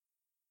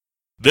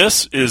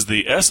This is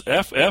the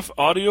SFF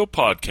Audio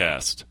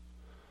Podcast.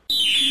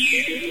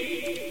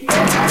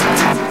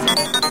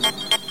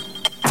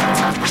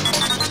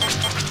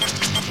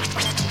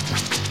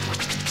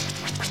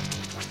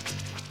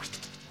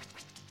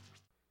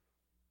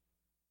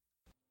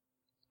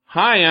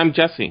 Hi, I'm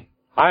Jesse.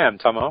 Hi, I'm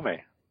Tomome.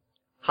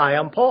 Hi,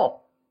 I'm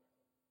Paul.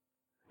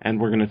 And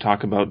we're going to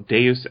talk about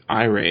Deus,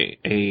 Irae,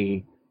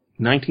 a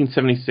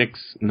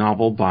 1976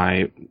 novel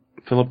by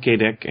Philip K.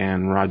 Dick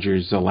and Roger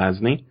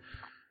Zelazny.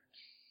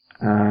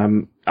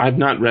 I've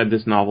not read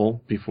this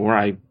novel before.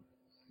 I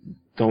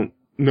don't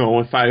know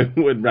if I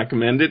would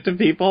recommend it to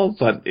people,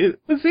 but it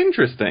was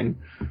interesting.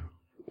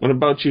 What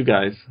about you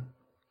guys?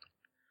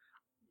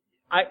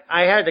 I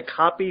had a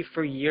copy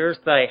for years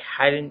that I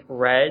hadn't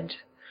read.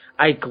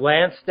 I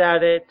glanced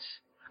at it.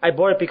 I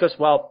bought it because,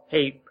 well,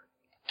 hey,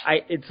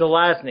 it's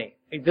Zelazny.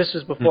 This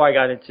was before I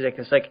got into it,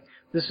 because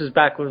this was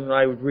back when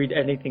I would read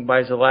anything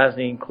by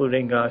Zelazny,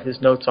 including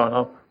his notes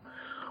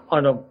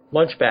on a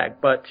lunch bag.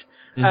 But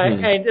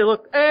and it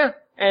looked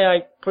and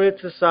I put it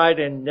to the side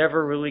and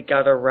never really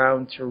got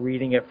around to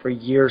reading it for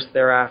years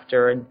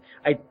thereafter. And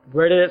I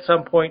read it at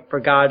some point,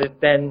 forgot it.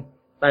 Then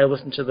I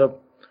listened to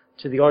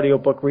the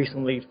audiobook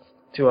recently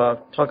to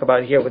talk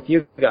about it here with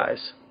you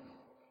guys.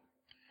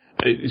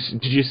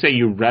 Did you say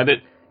you read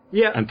it?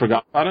 Yeah. And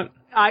forgot about it?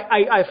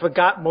 I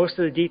forgot most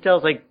of the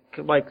details,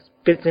 like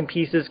bits and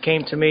pieces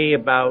came to me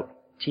about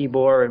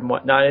Tibor and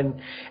whatnot. And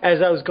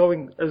as I was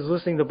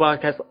listening to the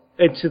podcast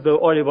into the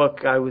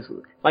audiobook, I was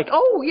like,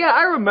 oh yeah,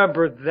 I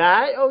remember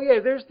that. Oh yeah,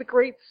 there's the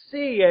Great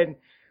Sea, and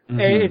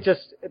it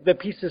just, the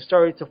pieces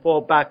started to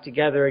fall back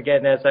together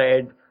again as I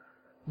had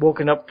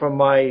woken up from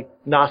my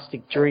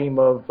Gnostic dream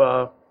of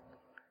a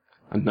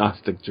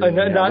Gnostic dream.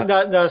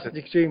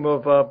 Gnostic dream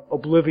of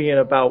oblivion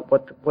about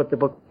what the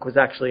book was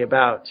actually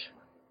about.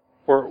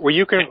 Were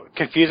you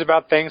confused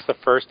about things the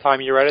first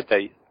time you read it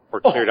that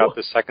were cleared up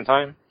the second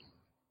time?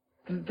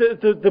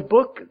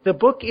 The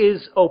book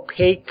is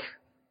opaque,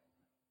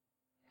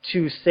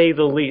 to say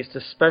the least,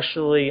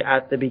 especially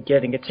at the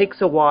beginning. It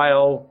takes a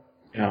while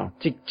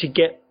to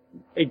get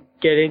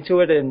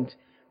into it, and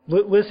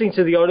listening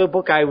to the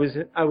audiobook, I was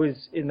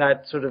in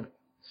that sort of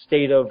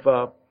state of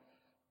you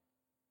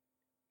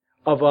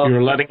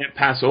were letting it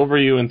pass over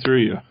you and through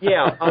you.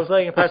 Yeah, I was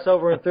letting it pass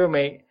over and through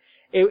me.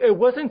 It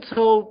wasn't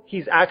until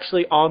he's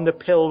actually on the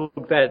pill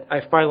that I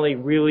finally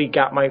really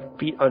got my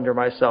feet under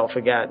myself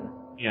again.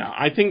 Yeah,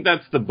 I think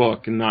that's the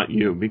book and not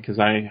you, because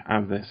I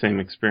have the same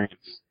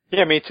experience.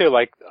 Yeah, me too.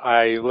 Like,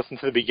 I listened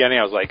to the beginning,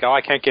 I was like, oh,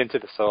 I can't get into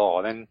this at all.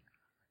 And then,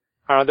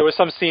 I don't know, there was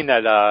some scene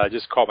that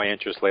just caught my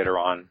interest later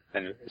on,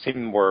 and it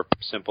seemed more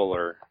simple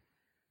or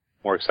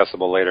more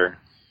accessible later.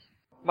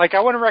 Like, I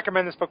wouldn't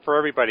recommend this book for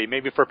everybody.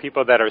 Maybe for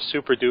people that are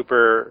super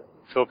duper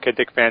Philip K.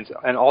 Dick fans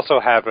and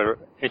also have an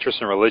interest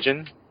in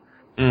religion.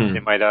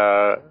 It might,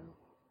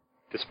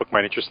 this book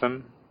might interest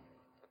them.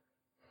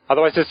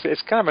 Otherwise,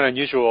 it's kind of an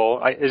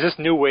unusual, is this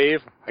new wave?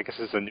 I guess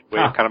it's a new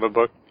wave kind of a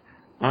book.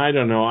 I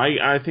don't know.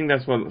 I think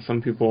that's what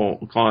some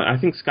people call it. I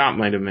think Scott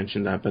might have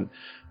mentioned that, but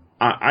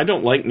I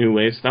don't like new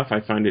wave stuff. I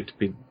find it to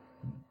be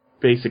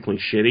basically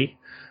shitty.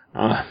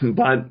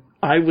 But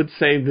I would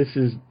say this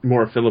is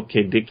more Philip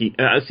K. Dicky.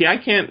 See, I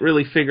can't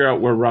really figure out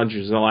where Roger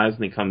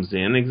Zelazny comes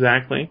in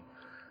exactly.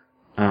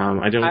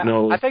 I don't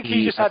know. I think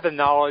he just had the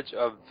knowledge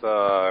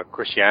of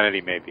Christianity,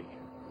 maybe.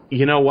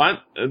 You know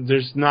what?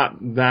 There's not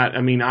that.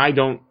 I mean,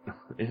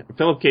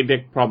 Philip K.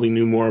 Dick probably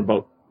knew more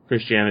about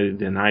Christianity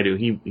than I do.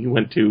 He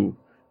went to,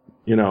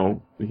 he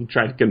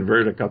tried to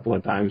convert a couple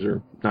of times,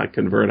 or not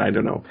convert, I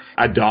don't know,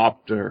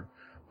 adopt or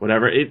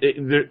whatever.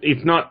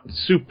 It's not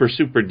super,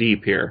 super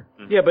deep here.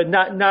 Yeah, but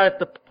not at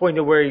the point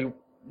of where he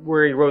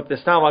wrote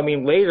this novel. I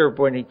mean, later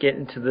when he get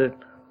into the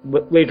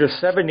later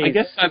 70s. I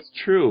guess that's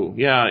true.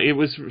 Yeah, it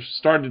was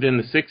started in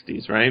the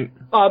 60s, right?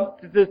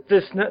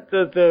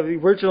 The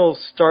original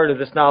start of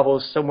this novel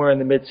is somewhere in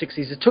the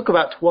mid-60s. It took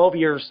about 12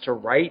 years to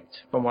write,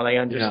 from what I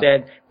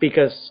understand,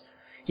 because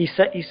he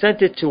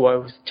sent it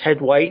to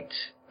Ted White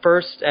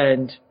first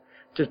and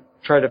to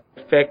try to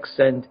fix,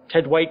 and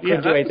Ted White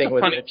couldn't do anything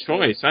with it. That's a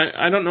funny choice.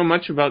 I don't know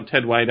much about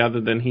Ted White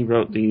other than he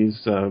wrote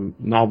these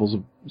novels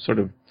of sort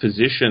of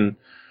physician,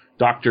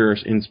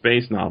 doctors in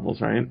space novels,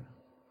 right?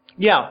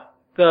 Yeah.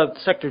 The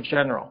Sector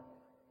General.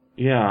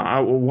 Yeah,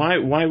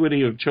 why would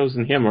he have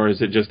chosen him, or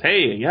is it just,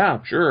 hey, yeah,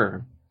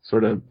 sure,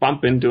 sort of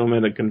bump into him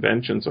at a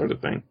convention sort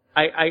of thing?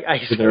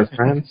 They're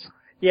friends.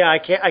 Yeah,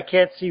 I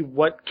can't see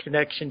what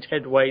connection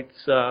Ted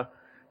White's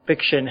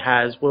fiction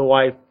has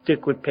why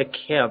Dick would pick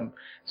him.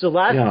 So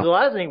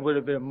Zelazny would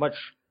have been a much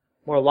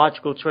more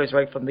logical choice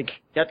right from the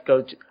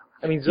get-go.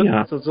 I mean, so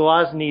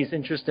Zelazny's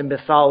interest in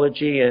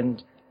mythology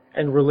and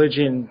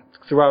religion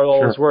throughout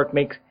all his work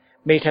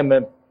made him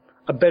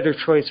a better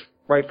choice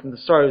right from the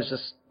start. It was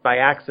just by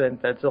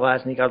accident that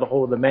Zelazny got a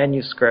hold of the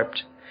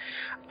manuscript.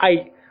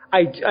 I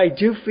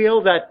do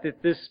feel that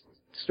this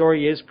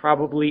story is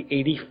probably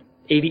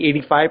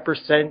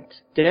 85%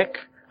 Dick.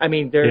 I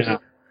mean,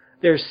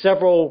 there's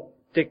several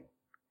Dick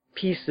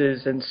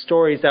pieces and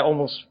stories that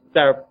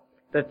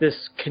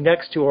this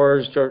connects to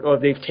or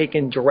they've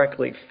taken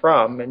directly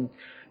from, and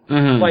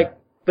like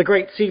the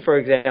Great Sea, for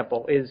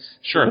example, is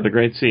sure the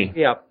Great Sea.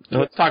 Yeah. So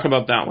let's talk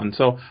about that one.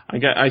 So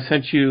I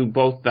sent you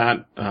both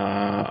that.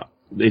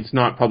 It's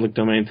not public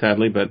domain,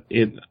 sadly, but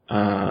it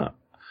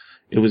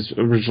was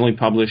originally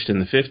published in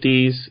the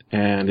 50s,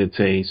 and it's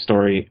a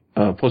story,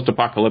 a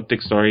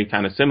post-apocalyptic story,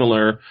 kind of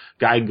similar.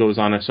 Guy goes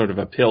on a sort of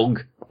a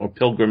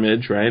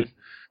pilgrimage, right?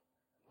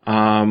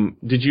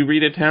 Did you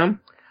read it, Tam?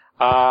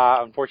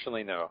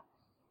 Unfortunately, no.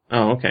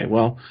 Oh, okay.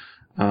 Well,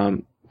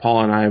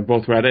 Paul and I have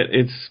both read it.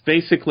 It's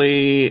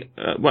basically,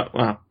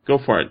 go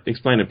for it.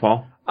 Explain it,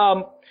 Paul.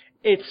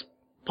 It's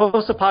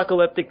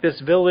post-apocalyptic. This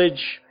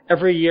village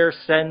every year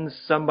sends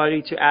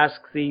somebody to ask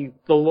the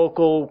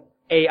local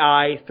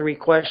AI 3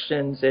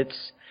 questions.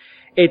 It's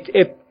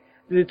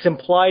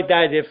implied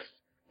that if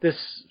this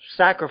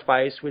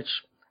sacrifice, which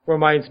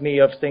reminds me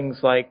of things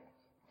like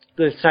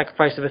the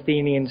sacrifice of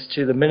Athenians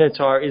to the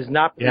Minotaur, is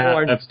not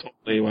performed, that's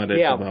totally what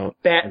it's about.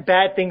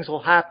 Bad things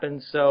will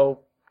happen. So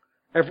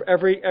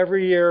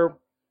every year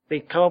they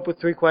come up with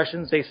 3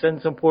 questions. They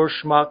send some poor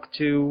schmuck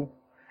to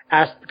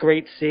ask the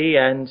Great Sea,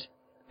 and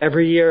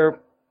every year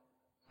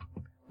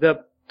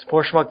the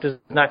poor schmuck does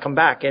not come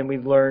back, and we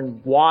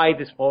learn why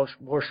this poor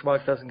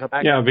schmuck doesn't come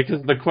back. Yeah,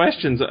 because the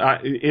questions,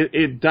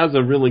 it does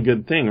a really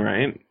good thing,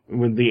 right?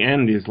 With the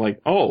end is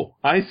like, oh,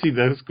 I see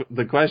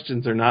the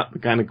questions are not the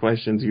kind of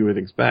questions you would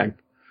expect.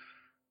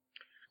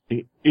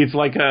 It's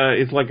like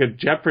a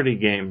Jeopardy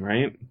game,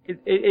 right?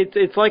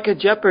 It's like a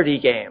Jeopardy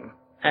game,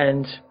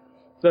 and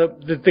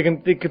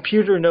the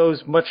computer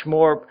knows much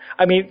more.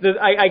 I mean,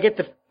 I get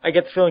the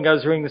feeling I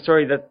was reading the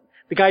story that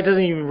the guy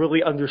doesn't even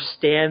really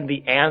understand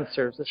the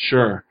answers.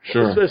 Sure.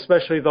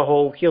 Especially the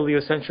whole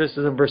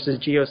heliocentrism versus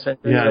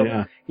geocentrism.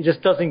 Yeah. He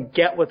just doesn't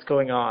get what's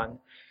going on.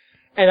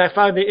 And I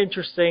found it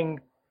interesting,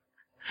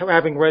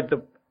 having read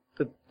the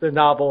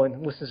novel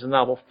and listened to the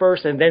novel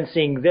first, and then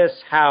seeing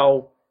this,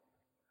 how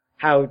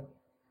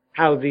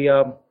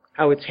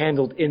it's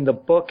handled in the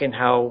book and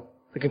how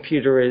the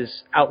computer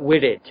is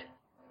outwitted.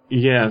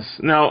 Yes.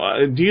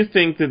 Now, do you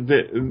think that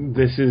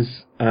this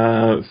is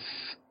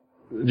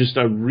just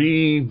a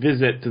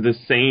revisit to the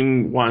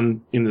same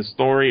one in the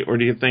story, or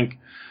do you think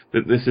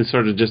that this is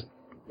sort of just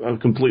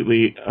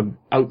completely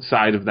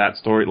outside of that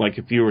story? Like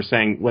if you were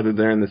saying whether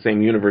they're in the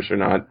same universe or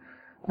not,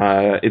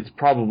 it's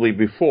probably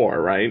before,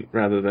 right?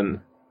 Rather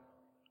than,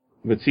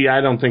 but see,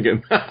 I don't think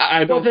it.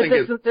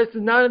 There's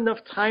not enough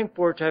time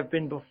for it to have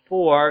been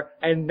before,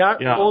 and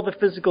not all the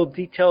physical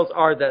details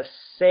are the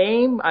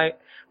same.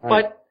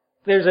 But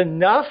there's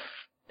enough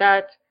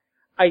that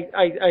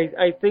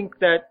I think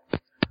that.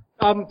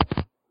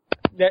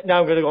 Now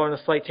I'm going to go on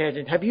a slight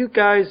tangent. Have you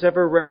guys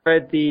ever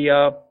read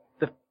the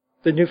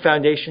new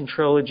Foundation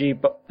trilogy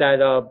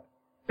that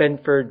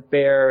Benford,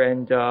 Bear,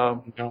 and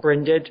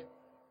Bryn did?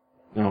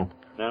 No.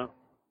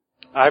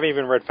 I haven't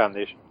even read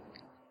Foundation.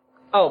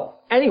 Oh,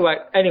 anyway,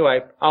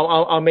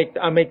 I'll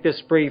make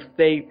this brief.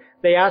 They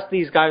asked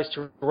these guys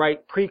to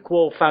write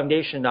prequel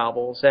Foundation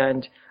novels,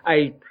 and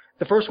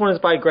the first one is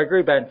by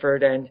Gregory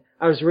Benford, and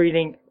I was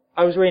reading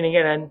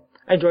it and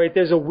I enjoyed it.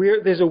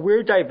 There's a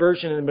weird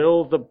diversion in the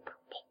middle of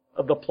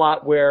the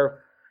plot where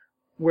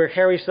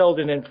Harry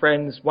Seldon and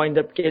friends wind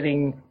up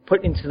getting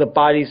put into the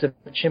bodies of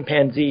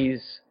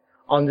chimpanzees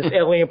on this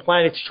alien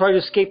planet to try to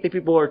escape the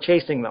people who are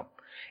chasing them.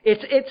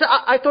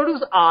 I thought it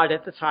was odd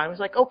at the time. I was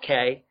like,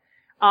 okay,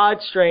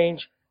 odd,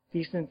 strange,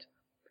 decent.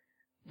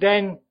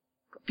 Then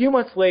a few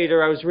months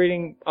later, I was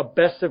reading a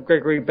Best of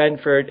Gregory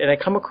Benford, and I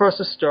come across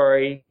a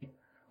story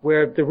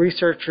where the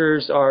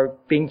researchers are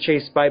being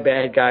chased by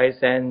bad guys,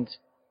 and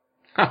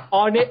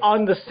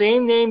on the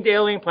same named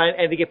alien planet,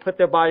 and they get put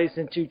their bodies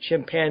into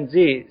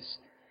chimpanzees.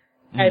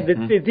 And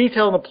the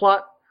detail in the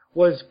plot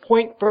was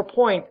point for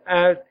point.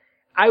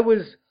 I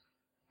was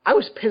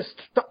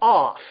pissed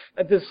off.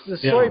 The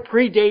story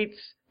predates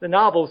the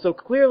novel, so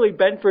clearly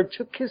Benford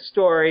took his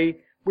story,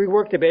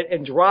 reworked a bit,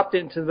 and dropped it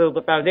into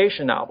the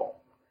Foundation novel.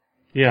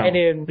 Yeah,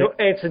 and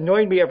it's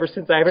annoyed me ever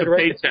since. I haven't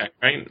read it. It's a paycheck,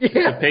 right? Yeah,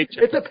 it's a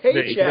paycheck. It's a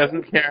paycheck. He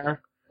doesn't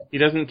care. He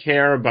doesn't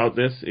care about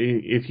this.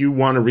 If you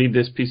want to read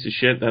this piece of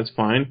shit, that's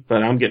fine,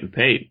 but I'm getting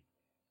paid.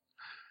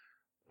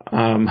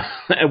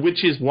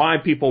 Which is why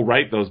people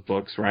write those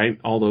books, right?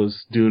 All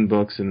those Dune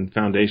books and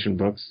Foundation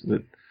books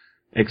that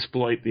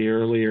exploit the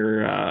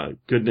earlier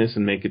goodness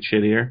and make it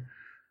shittier.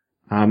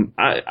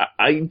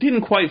 I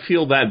didn't quite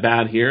feel that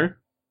bad here.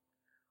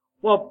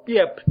 Well,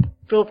 yeah,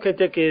 Philip K.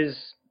 Dick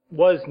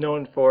was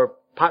known for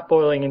pot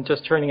boiling and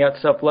just turning out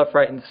stuff left,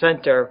 right, and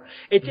center.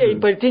 But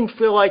it didn't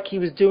feel like he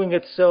was doing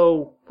it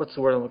so, what's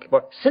the word I'm looking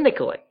for?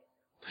 Cynically.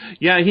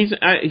 Yeah,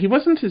 he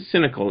wasn't as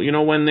cynical. You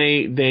know, when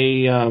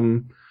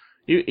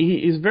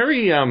he's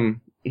very,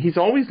 he's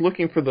always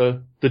looking for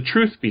the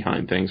truth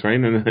behind things, right?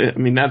 And I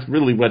mean, that's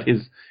really what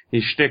his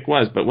shtick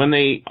was. But when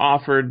they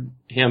offered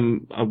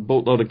him a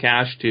boatload of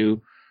cash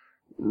to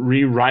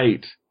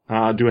rewrite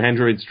Do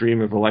Androids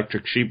Dream of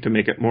Electric Sheep to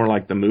make it more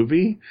like the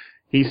movie,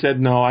 he said,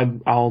 no,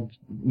 I'll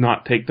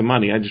not take the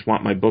money. I just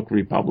want my book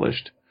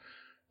republished.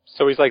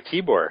 So he's like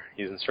Tibor.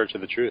 He's in search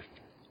of the truth.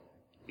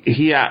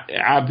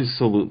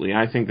 Absolutely.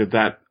 I think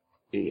that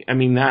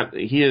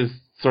he is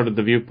sort of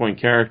the viewpoint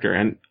character,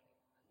 and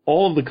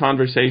all of the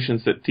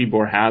conversations that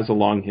Tibor has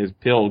along his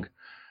pilg,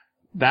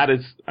 that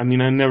is, I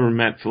never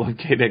met Philip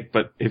K. Dick,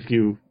 but if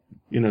you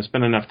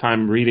spend enough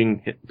time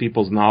reading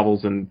people's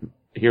novels and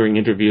hearing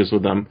interviews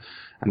with them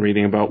and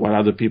reading about what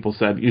other people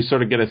said, you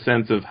sort of get a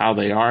sense of how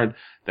they are.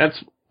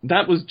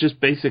 That was just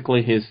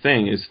basically his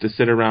thing, is to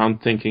sit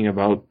around thinking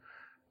about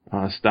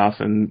stuff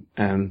and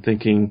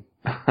thinking,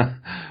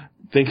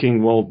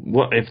 well,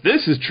 if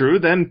this is true,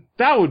 then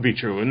that would be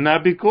true. Wouldn't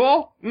that be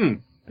cool?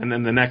 And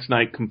then the next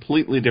night,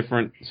 completely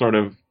different, sort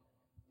of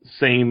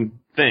same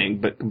thing,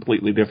 but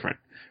completely different.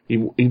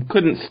 He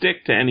couldn't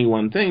stick to any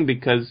one thing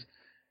because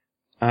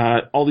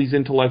all these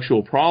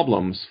intellectual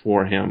problems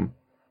for him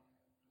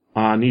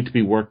need to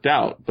be worked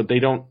out, but they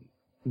don't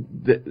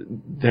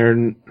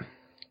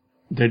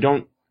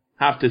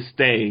have to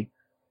stay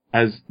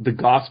as the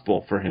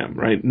gospel for him,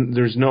 right?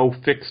 There's no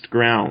fixed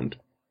ground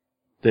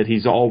that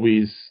he's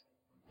always,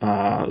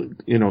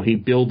 he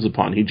builds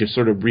upon. He just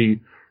sort of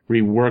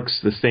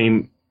reworks the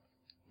same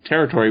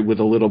territory with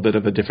a little bit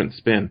of a different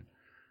spin.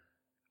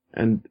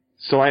 And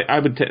so I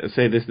would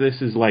say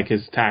this is like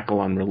his tackle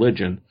on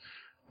religion.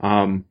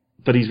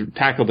 But he's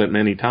tackled it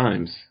many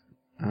times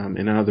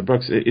in other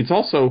books. It's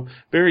also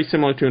very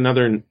similar to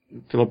another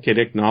Philip K.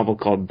 Dick novel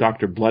called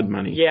Dr. Blood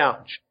Money. Yeah.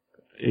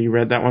 You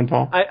read that one,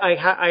 Paul?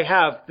 I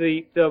have.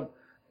 The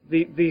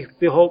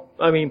whole,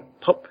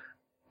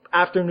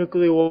 after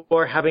nuclear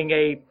war, having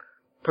a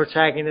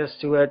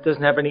protagonist who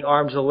doesn't have any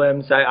arms or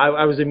limbs,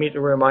 I was immediately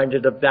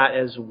reminded of that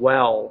as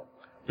well.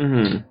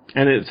 Mm-hmm.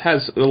 And it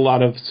has a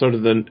lot of sort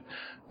of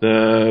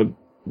the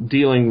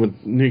dealing with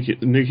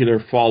nuclear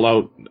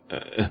fallout,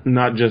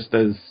 not just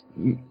as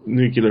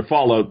nuclear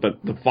fallout, but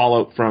the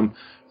fallout from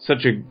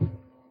such a,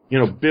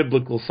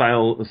 biblical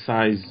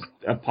size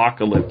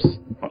apocalypse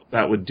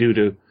that would do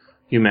to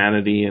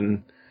humanity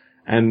and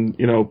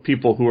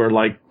people who are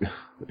like,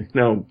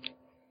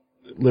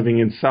 living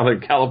in Southern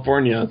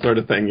California sort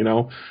of thing,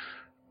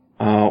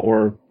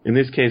 or in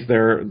this case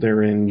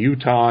they're in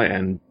Utah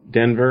and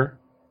Denver,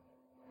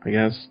 I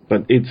guess,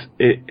 but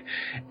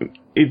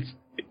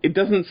it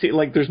doesn't seem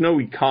like there's no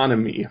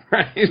economy,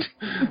 right?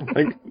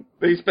 Like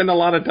they spend a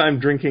lot of time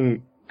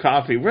drinking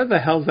coffee. Where the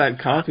hell's that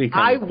coffee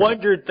coming from?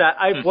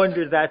 I've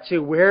wondered that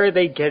too. Where are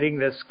they getting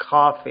this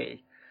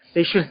coffee?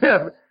 They should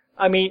have.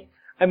 In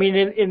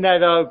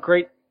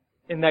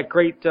that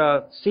great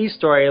sea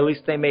story, at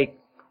least they make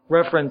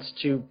reference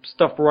to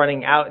stuff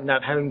running out and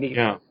not having the.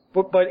 Yeah.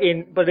 But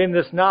in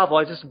this novel,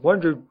 I just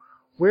wondered,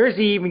 where is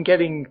he even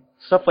getting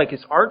stuff like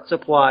his art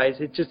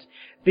supplies? It just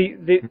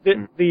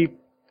the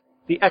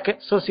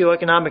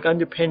socioeconomic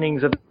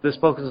underpinnings of this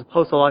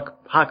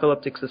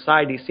post-apocalyptic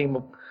society seem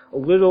a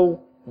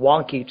little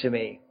wonky to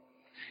me.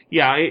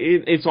 Yeah,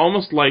 it's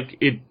almost like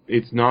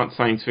it's not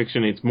science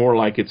fiction. It's more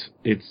like its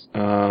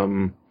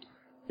own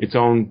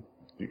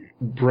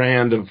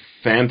brand of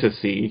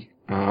fantasy,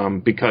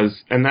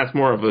 because, and that's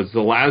more of a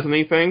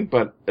Zelazny thing.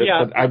 But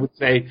I would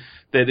say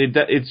that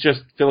it's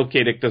just Philip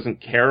K. Dick doesn't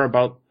care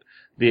about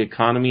the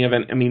economy of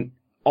it.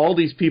 All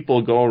these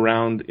people go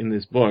around in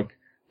this book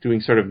doing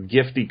sort of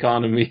gift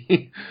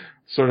economy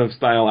sort of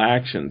style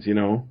actions,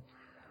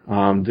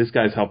 this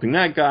guy's helping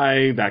that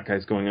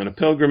guy's going on a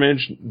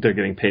pilgrimage, they're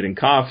getting paid in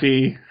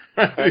coffee.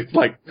 It's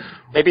like,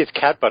 maybe it's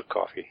cat butt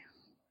coffee.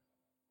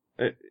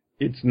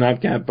 It's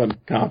not cat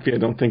butt coffee, I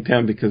don't think,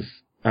 Tim, because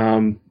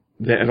I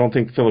don't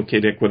think Philip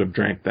K. Dick would have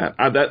drank that.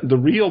 The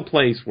real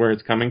place where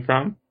it's coming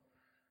from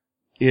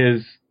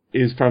is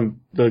from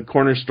the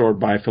corner store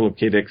by Philip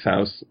K. Dick's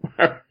house,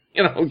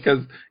 because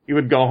he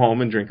would go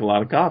home and drink a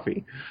lot of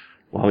coffee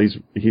while he's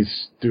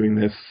doing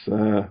this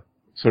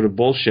sort of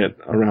bullshit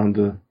around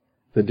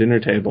the dinner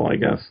table, I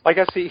guess. I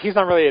guess he's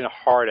not really a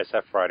hard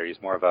SF writer.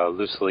 He's more of a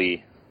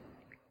loosely,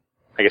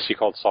 I guess you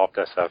call it soft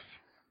SF.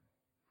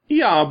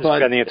 Yeah, just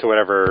bending it to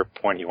whatever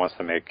point he wants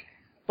to make.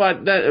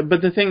 But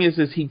the thing is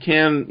he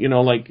can,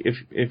 like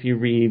if you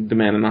read The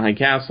Man in the High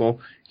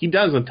Castle, he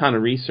does a ton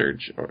of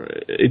research.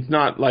 It's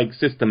not like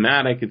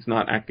systematic. It's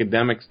not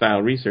academic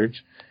style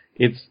research.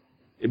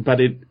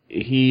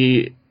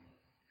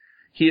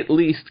 He at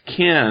least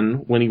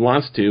can, when he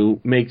wants to,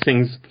 make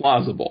things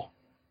plausible,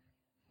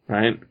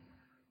 right?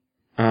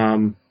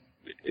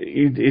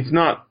 It's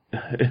not,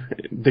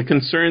 the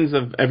concerns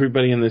of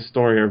everybody in this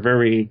story are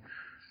very,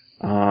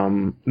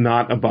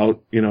 not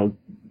about,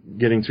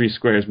 getting 3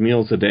 squares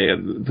meals a day.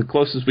 The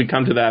closest we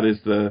come to that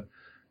is the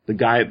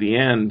guy at the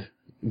end,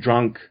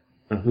 drunk,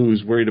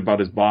 who's worried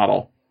about his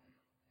bottle.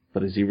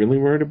 But is he really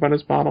worried about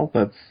his bottle?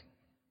 That's,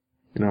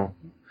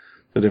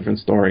 a different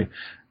story.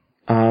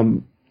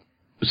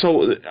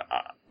 So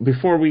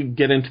before we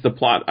get into the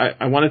plot,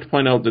 I wanted to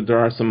point out that there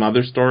are some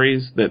other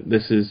stories that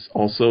this is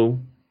also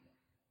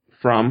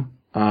from.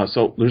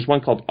 So there's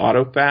one called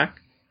Autofac,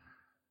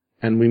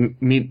 and we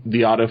meet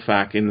the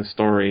Autofac in the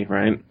story,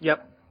 right?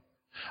 Yep.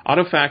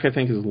 Autofac, I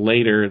think, is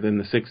later than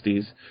the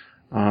 60s.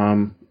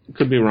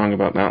 Could be wrong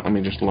about that. Let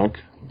me just look.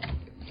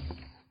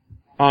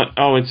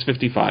 Oh, it's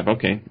 55.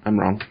 Okay, I'm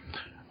wrong.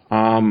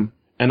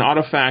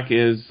 autofac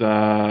is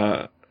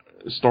a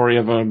story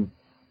of a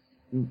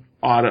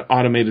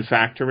automated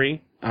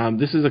factory.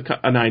 This is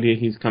an idea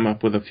he's come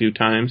up with a few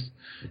times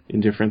in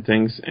different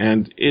things,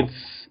 and it's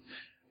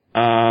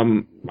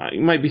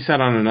it might be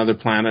set on another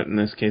planet. In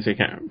this case, I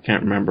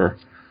can't remember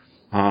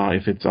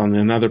if it's on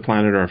another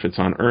planet or if it's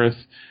on Earth.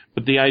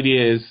 But the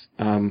idea is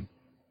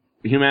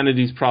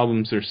humanity's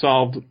problems are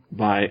solved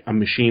by a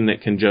machine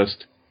that can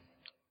just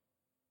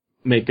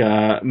make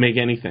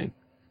anything.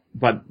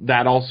 But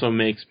that also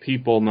makes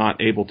people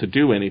not able to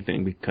do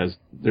anything because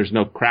there's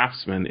no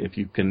craftsman if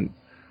you can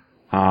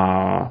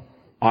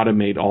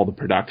automate all the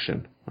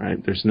production,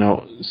 right?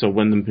 So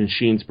when the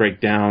machines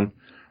break down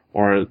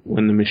or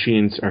when the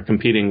machines are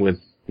competing with,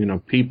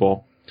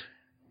 people,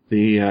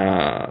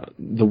 the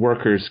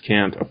workers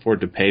can't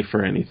afford to pay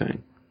for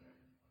anything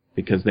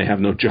because they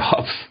have no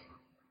jobs.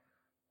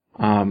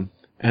 And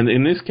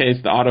in this case,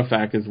 the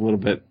autofac is a little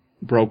bit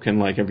broken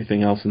like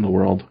everything else in the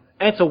world.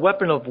 And it's a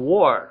weapon of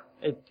war.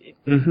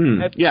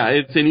 Yeah,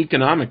 it's an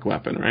economic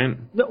weapon, right?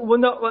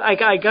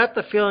 I got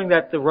the feeling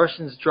that the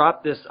Russians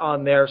dropped this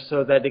on there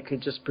so that it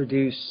could just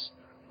produce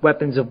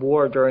weapons of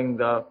war during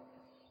the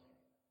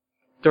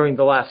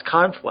last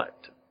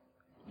conflict.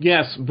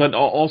 Yes, but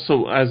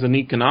also as an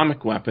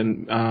economic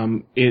weapon,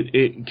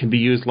 it can be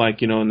used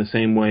like, in the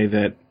same way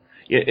that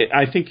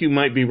I think you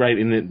might be right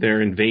in that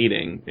they're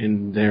invading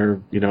and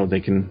they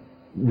can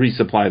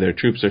resupply their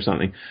troops or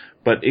something.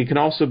 But it can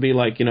also be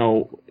like,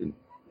 in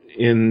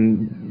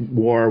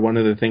war, one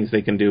of the things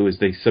they can do is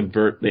they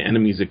subvert the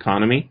enemy's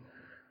economy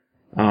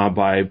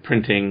by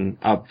printing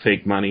up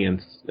fake money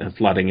and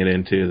flooding it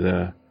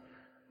into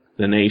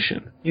the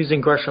nation.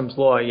 Using Gresham's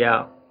law,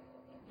 yeah.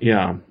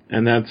 Yeah,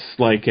 and that's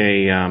like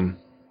a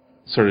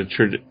sort of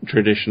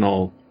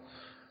traditional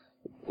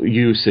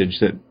usage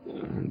that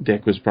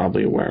Dick was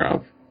probably aware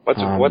of.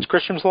 What's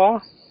Gresham's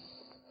law?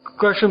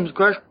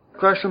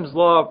 Gresham's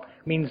law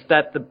means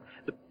that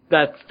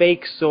that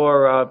fakes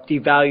or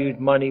devalued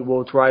money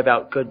will drive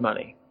out good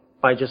money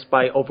by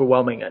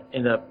overwhelming it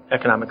in the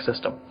economic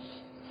system.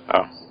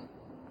 Oh.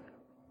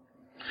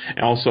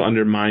 It also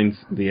undermines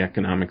the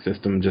economic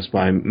system just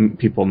by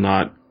people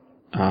not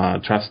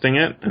trusting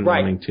it and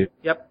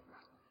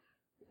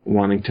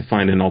wanting to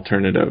find an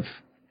alternative,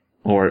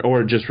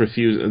 or just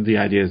refuse. The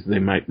idea is they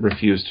might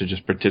refuse to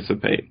just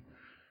participate.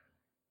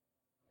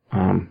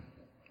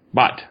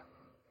 But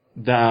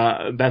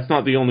that's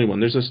not the only one.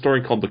 There's a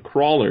story called The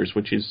Crawlers,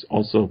 which is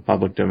also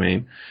public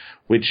domain,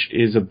 which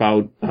is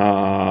about,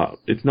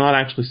 it's not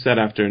actually set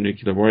after a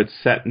nuclear war. It's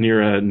set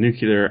near a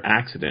nuclear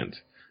accident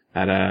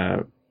at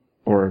a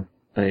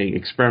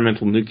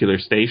experimental nuclear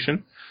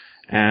station.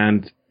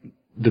 And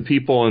the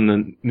people in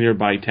the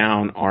nearby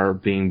town are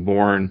being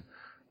born,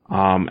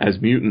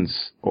 as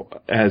mutants.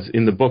 As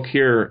in the book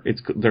here,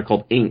 they're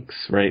called inks,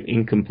 right?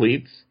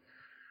 Incompletes.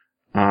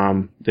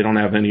 They don't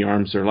have any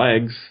arms or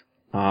legs.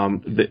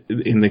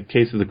 In the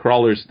case of the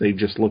Crawlers, they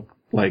just look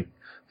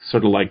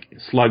sort of like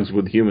slugs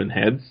with human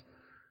heads.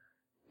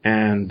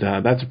 And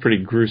that's a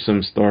pretty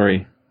gruesome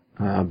story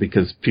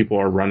because people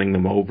are running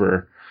them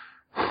over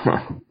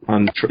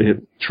on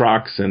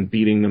trucks and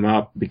beating them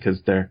up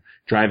because they're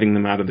driving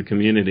them out of the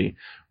community.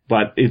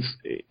 But it's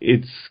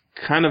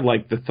kind of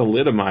like the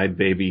thalidomide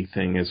baby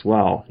thing as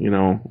well,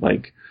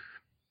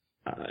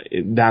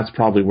 that's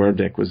probably where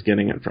Dick was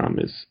getting it from,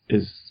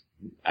 is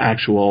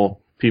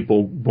actual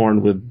people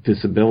born with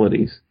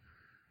disabilities.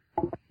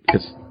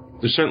 Because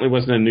there certainly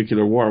wasn't a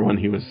nuclear war when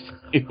he was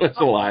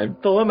alive.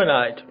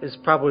 Thalidomide is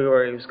probably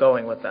where he was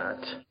going with that.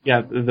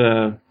 Yeah,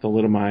 the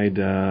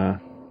thalidomide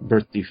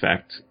birth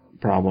defect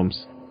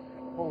problems.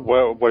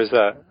 What is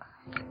that?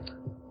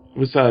 It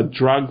was a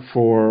drug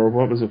for,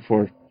 what was it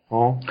for,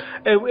 Paul?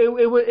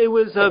 It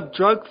was a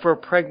drug for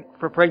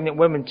pregnant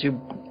women to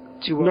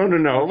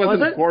No. It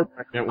wasn't for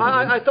pregnant women.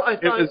 I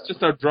thought it was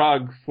just a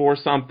drug for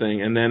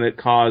something, and then it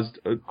caused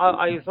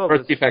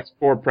birth defects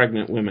for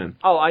pregnant women.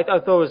 Oh, I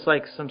thought it was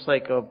like some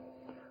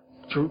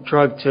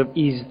drug to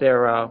ease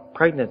their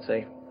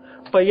pregnancy.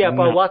 But yeah,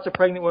 but lots of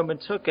pregnant women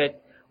took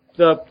it.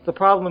 The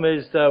problem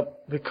is the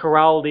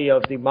chirality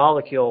of the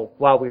molecule.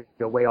 While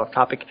we're way off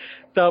topic,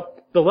 the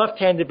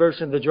left-handed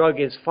version of the drug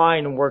is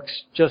fine and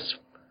works just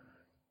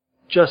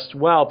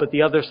well, but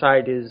the other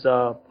side is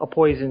a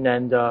poison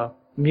and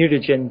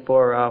mutagen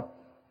for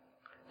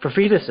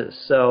fetuses.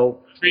 So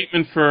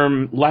treatment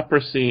for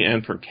leprosy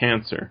and for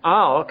cancer.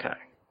 Oh, okay.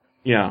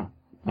 Yeah.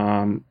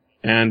 And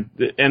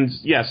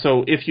yeah,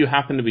 so if you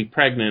happen to be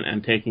pregnant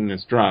and taking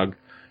this drug,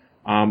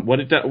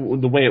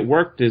 the way it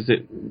worked is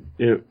it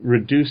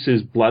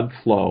reduces blood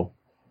flow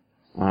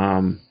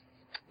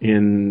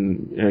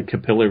in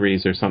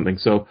capillaries or something.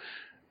 So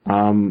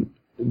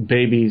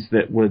babies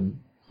that would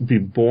be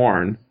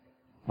born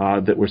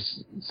that were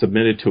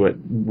submitted to it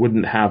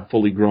wouldn't have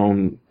fully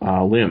grown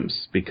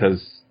limbs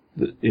because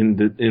in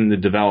the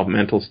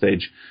developmental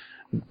stage,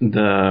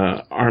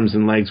 the arms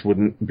and legs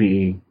wouldn't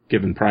be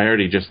given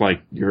priority, just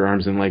like your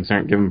arms and legs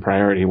aren't given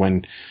priority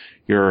when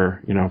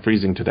you're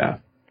freezing to death.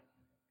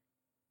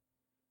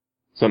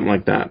 Something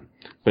like that.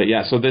 But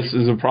yeah, so this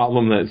is a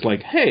problem that's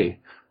like, hey,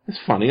 it's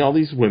funny, all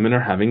these women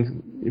are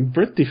having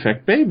birth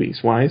defect babies.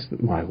 Why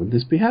would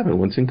this be happening?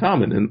 What's in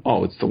common? And,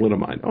 it's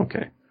thalidomide.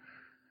 Okay.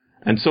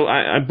 And so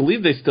I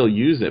believe they still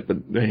use it, but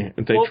they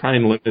try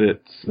and limit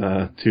it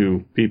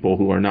to people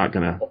who are not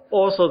going to.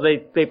 Also,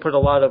 they put a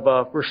lot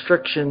of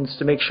restrictions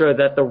to make sure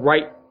that the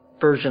right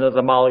version of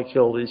the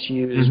molecule is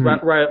used,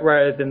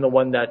 rather than the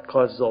one that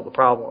causes all the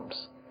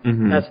problems.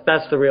 Mm-hmm.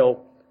 That's the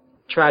real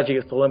tragedy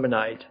of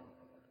thalidomide.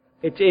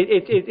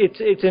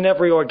 It's in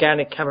every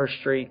organic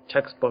chemistry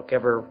textbook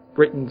ever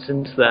written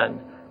since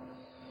then.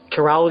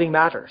 Chirality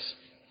matters.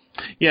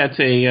 Yeah, it's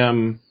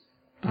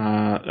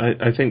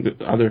I think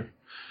that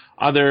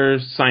other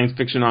science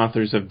fiction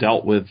authors have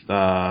dealt with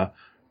the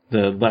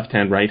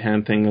left-hand,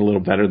 right-hand thing a little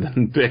better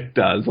than Vic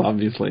does,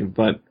 obviously.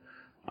 But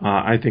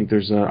I think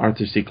there's an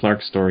Arthur C.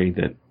 Clarke story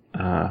that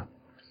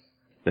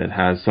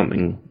has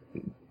something,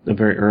 a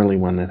very early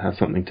one that has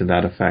something to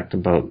that effect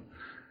about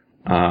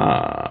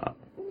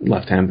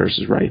left hand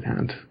versus right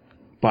hand.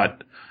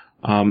 But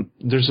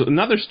there's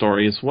another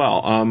story as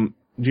well.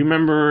 Do you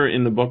remember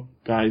in the book,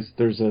 guys,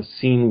 there's a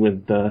scene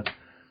with an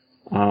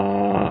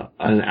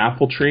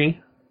apple tree?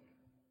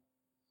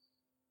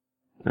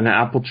 An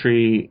apple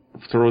tree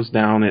throws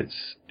down its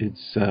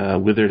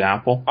withered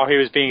apple. Oh, he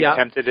was being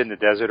tempted in the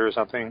desert or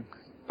something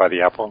by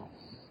the apple?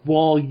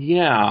 Well,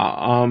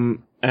 yeah.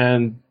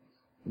 And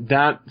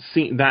that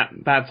scene,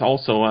 that's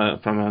also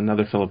from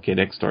another Philip K.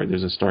 Dick story.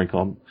 There's a story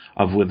called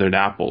Of Withered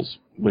Apples,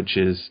 which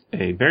is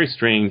a very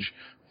strange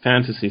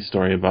fantasy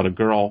story about a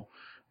girl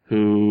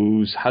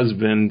whose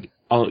husband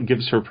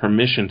gives her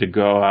permission to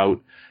go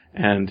out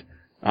and,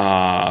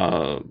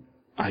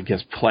 I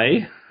guess,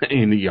 play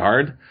in the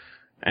yard.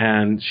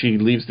 And she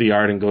leaves the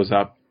yard and goes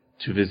up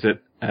to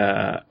visit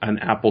an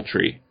apple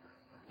tree.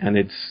 And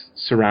it's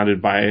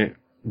surrounded by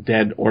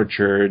dead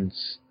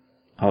orchards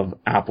of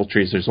apple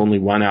trees. There's only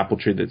one apple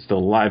tree that's still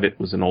alive. It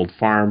was an old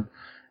farm.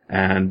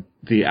 And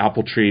the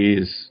apple tree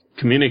is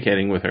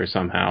communicating with her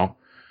somehow.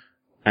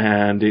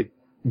 And it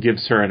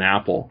gives her an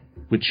apple,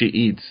 which she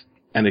eats,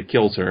 and it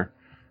kills her.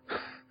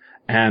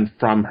 And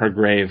from her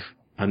grave,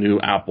 a new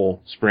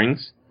apple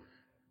springs.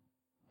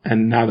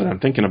 And now that I'm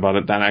thinking about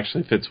it, that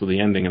actually fits with the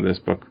ending of this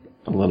book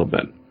a little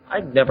bit.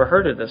 I'd never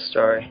heard of this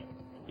story.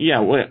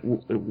 Yeah,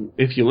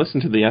 if you listen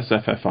to the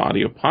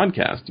SFFaudio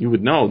podcast, you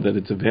would know that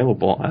it's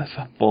available as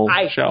a full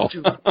show.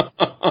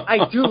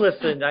 I do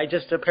listen. I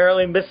just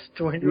apparently missed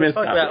when you were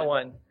talking about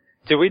one.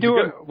 Did we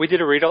did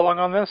a read-along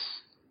on this?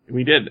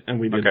 We did, and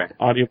we did an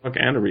audiobook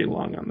and a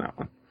read-along on that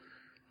one.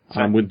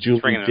 With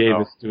Julie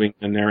Davis doing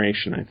the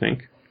narration, I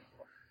think.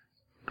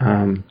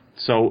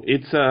 So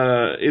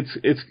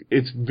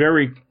it's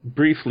very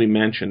briefly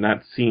mentioned,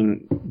 that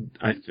scene.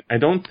 I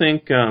don't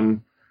think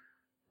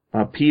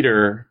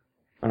Peter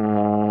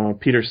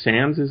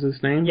Sands is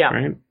his name,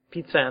 right?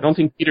 Pete Sands. I don't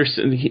think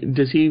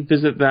does he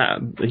visit that?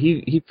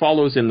 He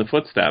follows in the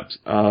footsteps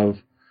of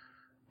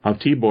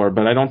Tibor,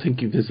 but I don't think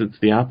he visits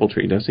the apple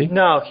tree, does he?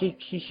 No, he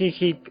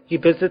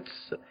visits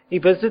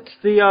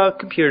the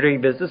computer. He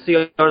visits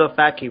the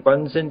artifact. He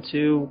runs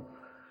into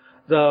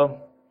the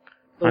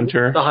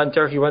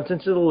hunter. He runs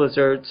into the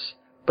lizards,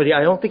 but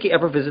I don't think he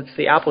ever visits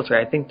the apple tree.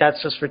 I think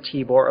that's just for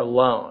Tibor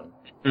alone.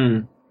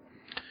 Mm.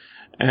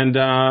 And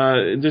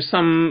there's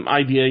some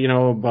idea,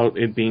 about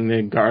it being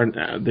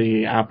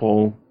the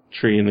apple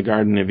tree in the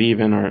Garden of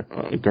Eden or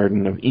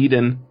Garden of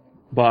Eden,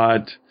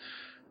 but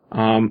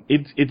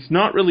it's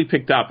not really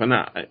picked up. And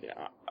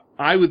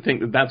I would think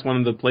that that's one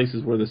of the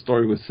places where the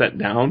story was set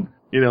down,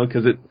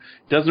 because it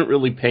doesn't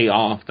really pay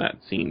off,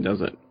 that scene,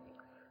 does it?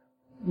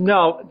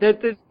 No,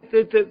 the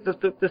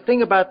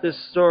thing about this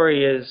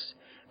story is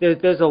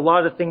there's a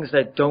lot of things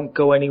that don't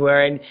go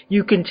anywhere, and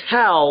you can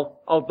tell,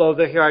 although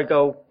here I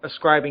go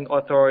ascribing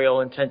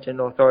authorial intent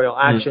and authorial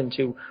action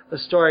to the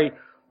story,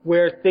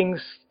 where things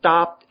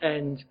stopped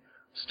and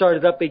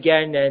started up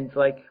again, and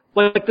like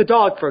the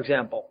dog, for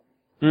example.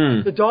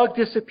 The dog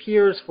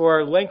disappears for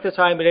a length of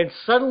time, and then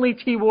suddenly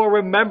Tibor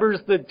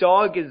remembers the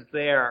dog is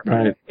there.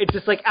 Right. It's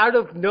just like out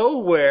of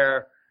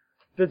nowhere.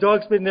 The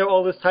dog's been there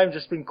all this time,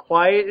 just been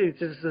quiet. It's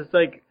just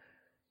like,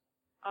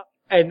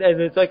 and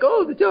it's like,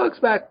 oh, the dog's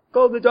back.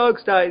 Oh, the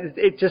dog's died.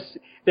 It just,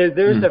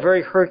 there's a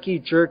very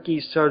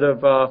herky-jerky sort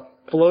of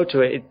flow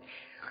to it.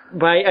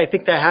 But I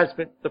think that has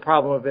been the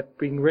problem of it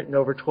being written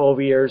over 12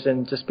 years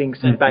and just being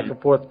sent back and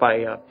forth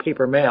by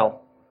paper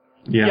mail.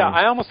 Yeah,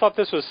 I almost thought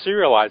this was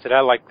serialized. It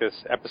had like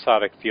this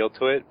episodic feel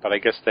to it, but I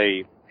guess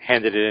they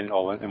handed it in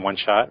all in one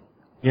shot.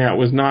 Yeah, it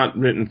was not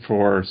written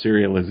for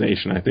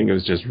serialization. I think it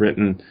was just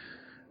written...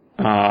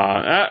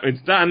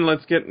 it's done.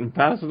 Let's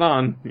pass it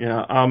on.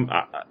 Yeah.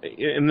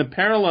 In the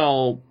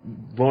parallel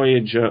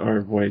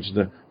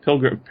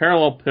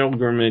parallel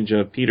pilgrimage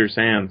of Peter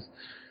Sands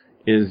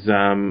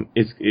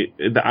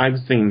I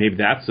was thinking maybe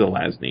that's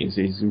Zelazny.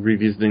 He's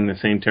revisiting the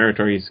same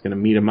territory. He's going to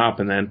meet him up,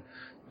 and then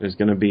there's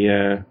going to be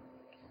a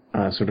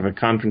sort of a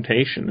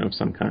confrontation of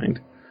some kind.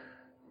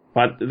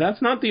 But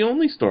that's not the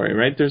only story,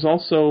 right? There's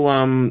also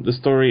the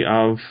story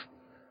of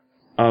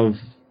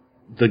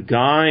the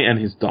guy and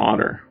his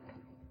daughter.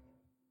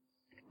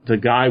 The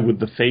guy with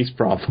the face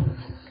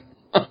problem.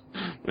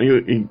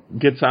 he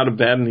gets out of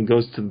bed and he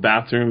goes to the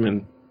bathroom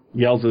and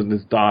yells at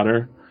his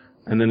daughter,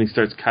 and then he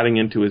starts cutting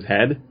into his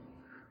head.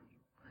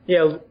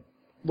 Yeah,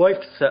 life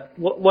to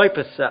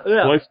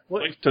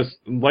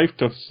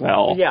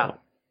sell. Yeah.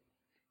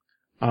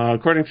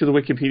 According to the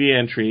Wikipedia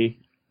entry,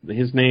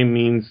 his name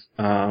means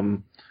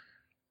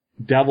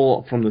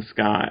devil from the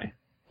sky.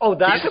 Oh,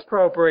 that's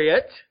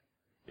appropriate.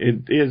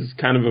 It is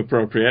kind of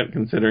appropriate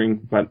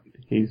considering what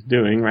he's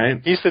doing, right?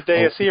 He's the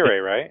Deus Irae,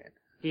 right?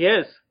 He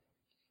is.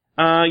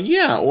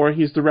 Yeah, or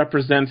he's the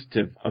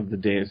representative of the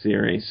Deus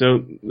Irae.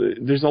 So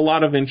there's a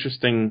lot of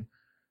interesting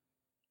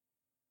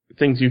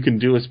things you can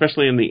do,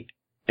 especially in the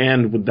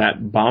end with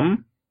that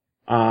bum.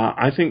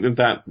 I think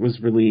that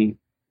was really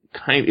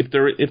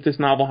if this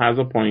novel has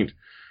a point,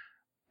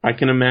 I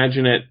can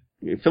imagine it.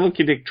 Philip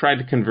K. Dick tried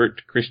to convert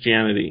to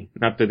Christianity.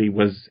 Not that he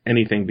was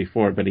anything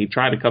before, but he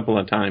tried a couple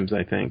of times,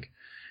 I think.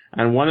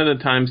 And one of the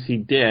times he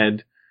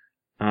did,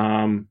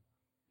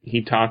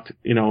 he talked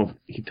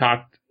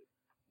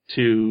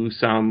to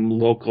some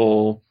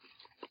local,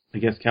 I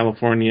guess,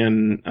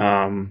 Californian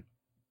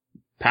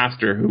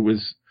pastor who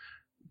was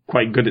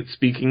quite good at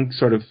speaking,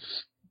 sort of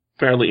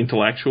fairly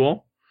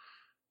intellectual,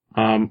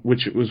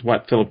 which was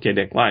what Philip K.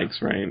 Dick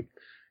likes, right?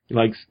 He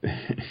likes,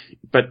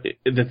 but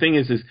the thing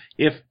is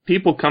if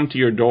people come to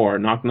your door,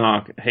 knock,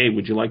 knock, hey,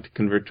 would you like to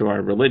convert to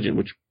our religion,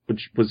 which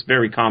was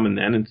very common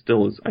then and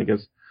still is, I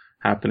guess,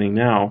 happening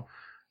now.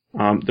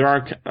 There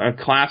are a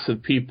class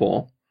of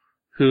people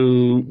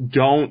who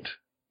don't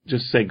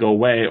just say go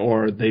away,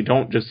 or they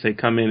don't just say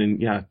come in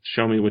and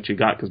show me what you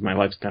got because my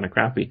life's kind of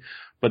crappy.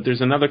 But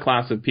there's another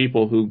class of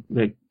people who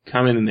they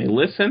come in and they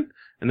listen,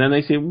 and then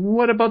they say,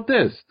 what about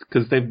this?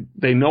 Because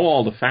they know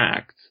all the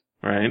facts,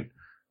 right?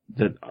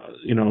 That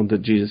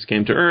that Jesus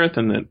came to earth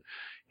and that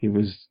he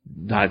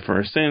died for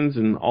our sins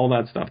and all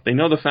that stuff. They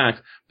know the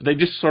facts, but they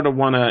just sort of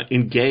want to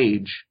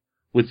engage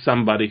with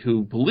somebody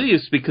who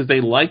believes because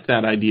they like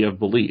that idea of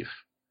belief.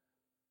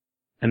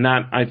 And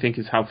that, I think,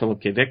 is how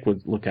Philip K. Dick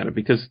would look at it.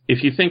 Because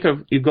if you think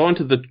of,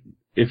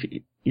 if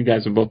you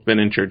guys have both been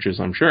in churches,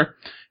 I'm sure.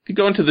 If you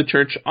go into the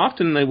church,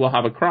 often they will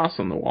have a cross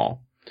on the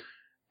wall.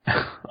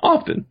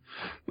 Often.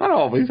 Not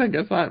always, I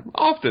guess,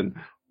 often.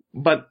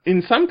 But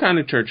in some kind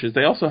of churches,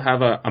 they also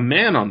have a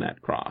man on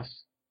that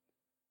cross.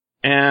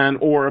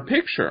 Or a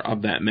picture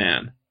of that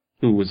man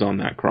who was on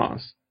that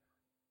cross.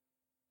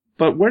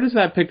 But where does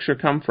that picture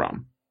come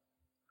from?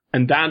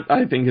 And that,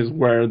 I think, is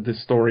where the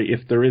story,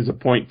 if there is a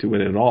point to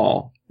it at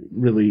all,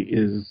 really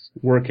is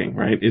working,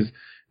 right? Is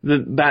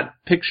that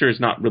picture is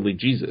not really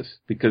Jesus,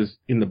 because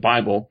in the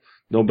Bible,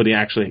 nobody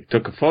actually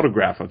took a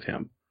photograph of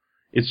him.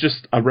 It's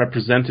just a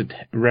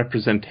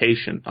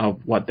representation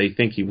of what they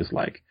think he was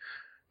like,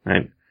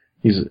 right?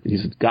 He's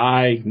a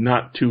guy,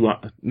 not too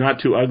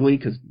ugly,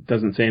 because it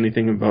doesn't say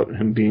anything about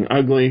him being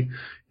ugly.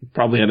 He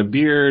probably had a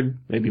beard,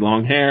 maybe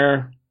long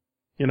hair,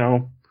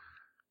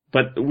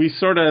 But we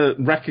sort of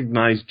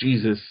recognize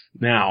Jesus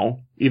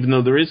now, even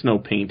though there is no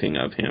painting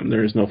of him,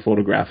 there is no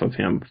photograph of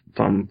him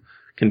from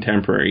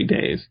contemporary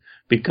days,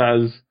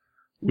 because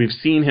we've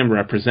seen him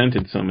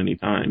represented so many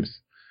times.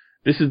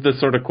 This is the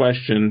sort of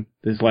question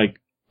that's like,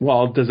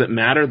 well, does it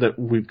matter that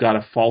we've got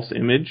a false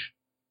image?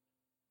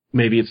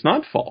 Maybe it's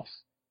not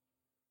false,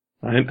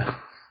 right?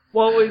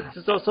 Well,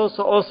 it's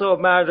also a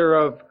matter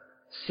of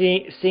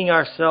seeing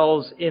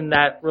ourselves in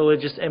that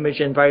religious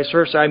image and vice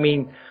versa. I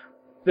mean,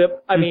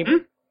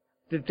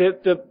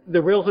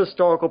 The real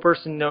historical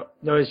person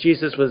known as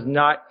Jesus was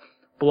not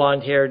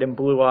blonde-haired and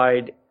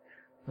blue-eyed,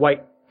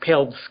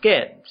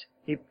 white-paled-skinned.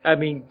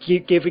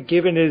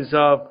 Given his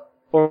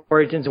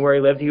origins and where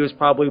he lived, he was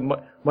probably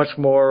much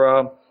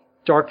more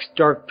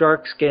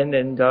dark-skinned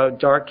and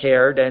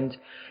dark-haired. And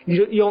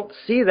you don't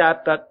see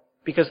that, but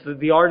because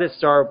the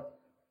artists are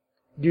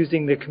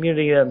using the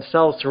community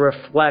themselves to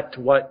reflect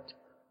what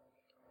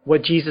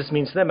Jesus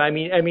means to them. I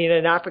mean,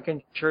 in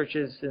African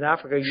churches in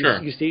Africa,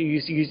 sure. you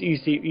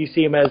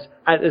see him as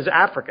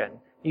African.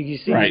 You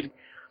see, right.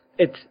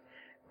 It's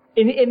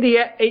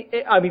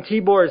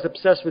Tibor is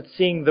obsessed with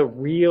seeing the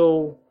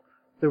real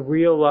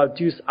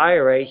Deus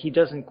Irae. He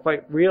doesn't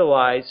quite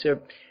realize,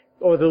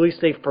 or at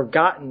least they've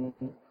forgotten,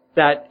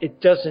 that it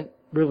doesn't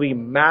really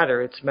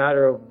matter. It's a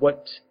matter of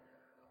what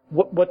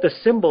the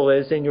symbol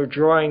is, and you're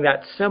drawing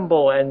that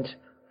symbol, and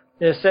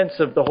in a sense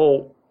of the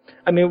whole.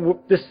 I mean,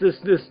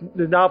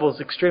 the novel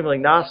is extremely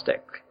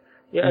Gnostic.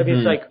 Yeah, I mean,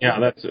 it's like,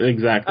 that's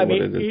exactly what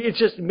it is. It's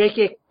just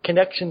making a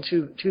connection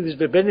to this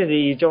divinity.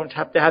 You don't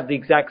have to have the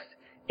exact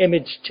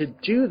image to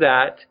do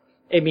that.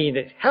 I mean,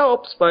 it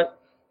helps, but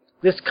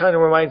this kind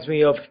of reminds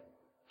me of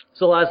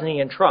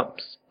Zelazny and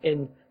Trump's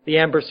in the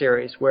Amber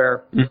series,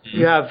 where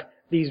you have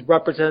these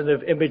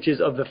representative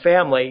images of the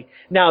family.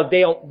 Now,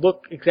 they don't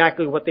look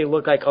exactly what they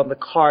look like on the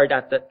card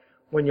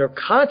when you're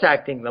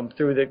contacting them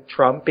through the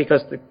Trump,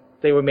 because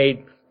they were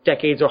made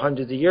decades or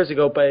hundreds of years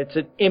ago, but it's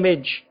an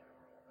image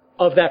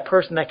of that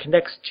person that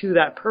connects to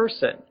that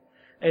person.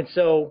 And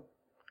so,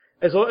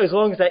 as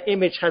long as that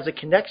image has a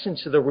connection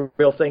to the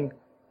real thing,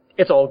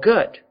 it's all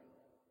good.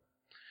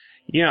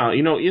 Yeah,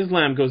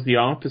 Islam goes the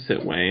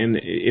opposite way, and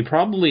it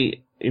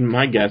probably in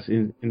my guess,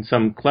 in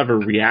some clever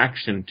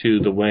reaction to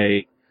the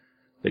way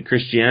that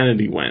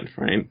Christianity went,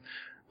 right?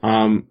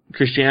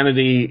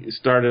 Christianity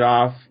started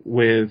off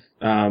with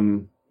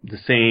the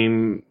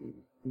same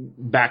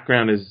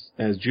background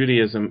as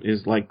Judaism,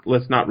 is like,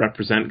 let's not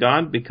represent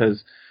God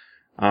because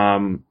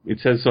it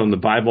says so in the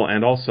Bible,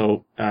 and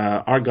also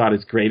our God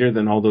is greater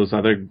than all those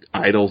other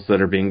idols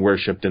that are being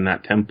worshipped in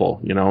that temple.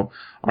 You know,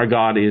 our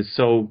God is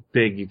so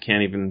big you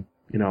can't even,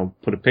 you know,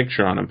 put a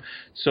picture on him.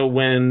 So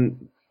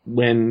when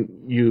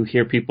you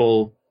hear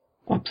people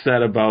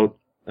upset about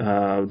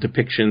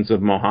depictions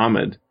of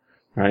Muhammad,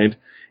 right?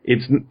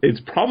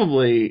 It's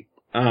probably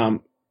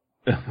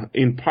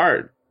in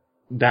part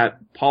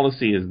that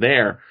policy is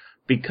there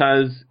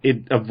because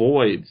it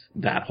avoids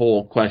that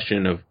whole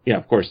question of, yeah,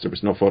 of course there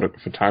was no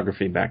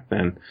photography back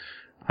then.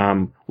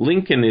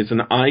 Lincoln is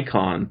an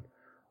icon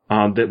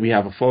that we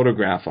have a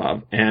photograph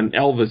of, and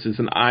Elvis is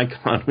an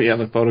icon we have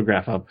a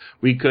photograph of.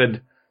 We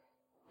could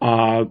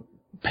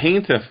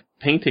paint a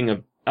painting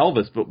of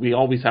Elvis, but we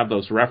always have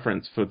those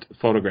reference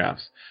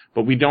photographs.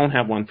 But we don't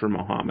have one for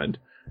Muhammad.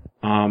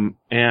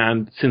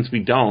 And since we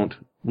don't,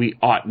 we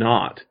ought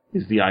not,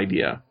 is the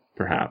idea,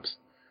 perhaps.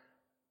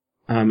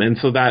 And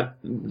so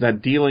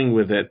that dealing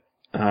with it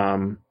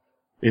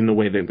in the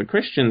way that the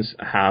Christians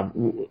have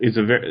is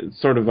a very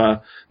sort of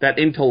that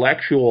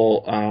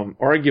intellectual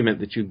argument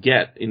that you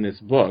get in this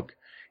book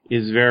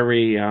is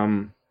very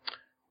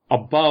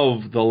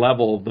above the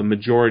level of the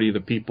majority of the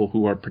people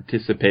who are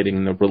participating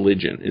in the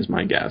religion, is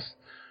my guess.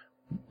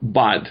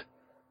 But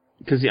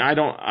because I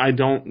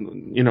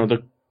don't, you know,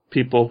 the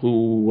people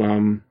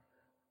who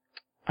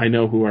I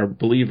know who are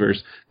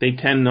believers, they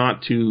tend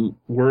not to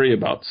worry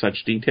about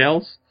such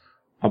details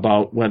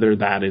about whether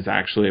that is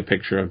actually a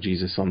picture of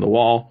Jesus on the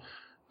wall,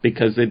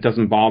 because it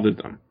doesn't bother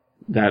them.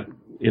 That,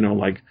 you know,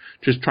 like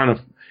just trying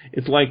to,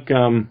 it's like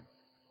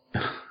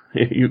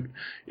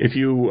if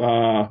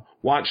you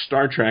watch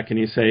Star Trek and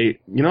you say,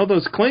 you know,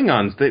 those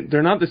Klingons,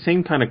 they're not the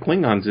same kind of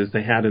Klingons as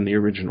they had in the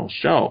original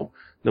show,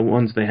 the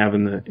ones they have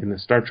in the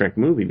Star Trek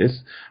movie.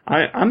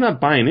 I'm not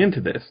buying into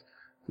this.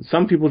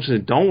 Some people just say,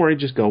 don't worry,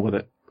 just go with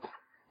it.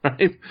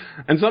 Right?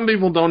 And some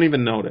people don't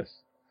even notice.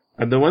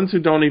 And the ones who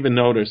don't even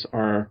notice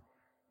are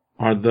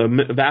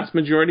the vast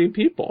majority of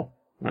people,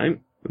 right?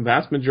 The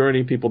vast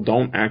majority of people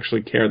don't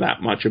actually care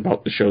that much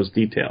about the show's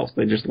details.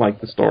 They just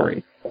like the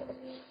story.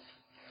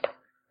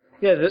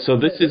 Yeah. So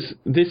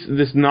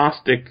this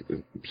Gnostic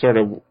sort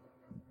of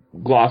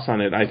gloss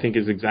on it, I think,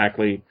 is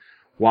exactly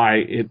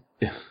why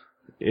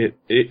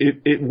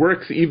it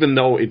works, even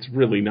though it's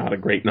really not a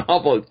great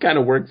novel. It kind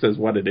of works as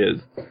what it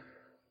is.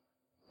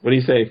 What do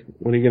you say?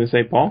 What are you going to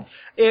say, Paul?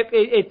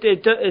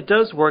 It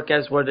does work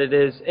as what it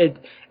is.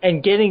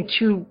 And going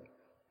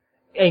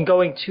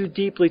too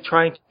deeply,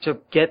 trying to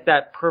get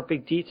that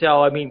perfect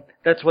detail. I mean,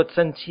 that's what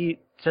sends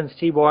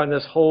Tibor on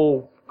this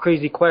whole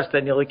crazy quest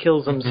that nearly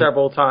kills him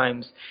several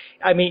times.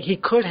 I mean, he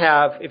could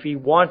have, if he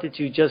wanted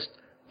to, just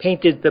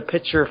painted the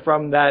picture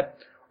from that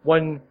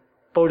one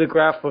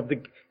photograph of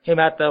him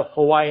at the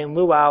Hawaiian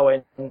luau,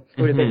 and it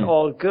would have been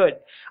all good.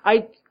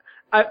 I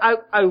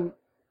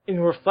in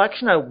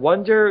reflection, I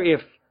wonder if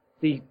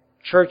the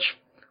church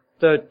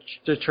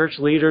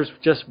leaders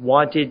just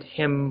wanted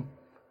him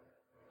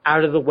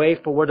out of the way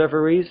for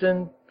whatever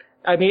reason.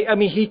 I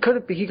mean, he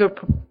could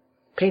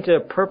painted a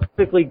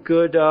perfectly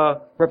good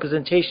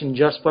representation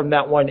just from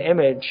that one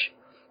image.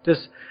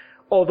 Just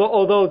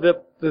although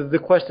the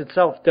quest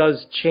itself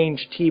does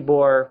change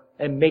Tibor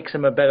and makes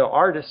him a better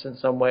artist in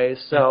some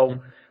ways. So,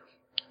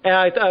 and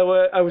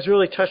I was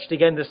really touched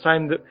again this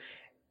time that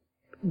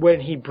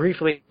when he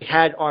briefly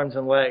had arms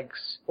and legs,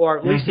 or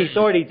at least he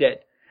thought he did.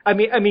 I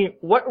mean,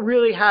 what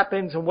really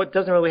happens and what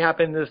doesn't really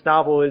happen in this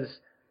novel is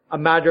a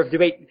matter of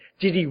debate.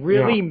 Did he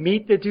really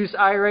meet the Deus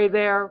Irae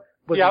there?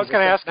 I was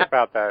going to ask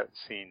about that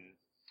scene.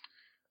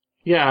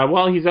 Yeah,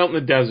 well, he's out in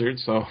the desert,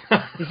 so...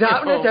 He's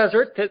out in the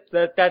desert.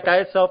 That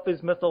itself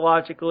is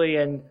mythologically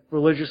and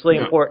religiously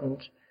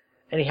important.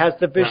 And he has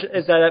the vision,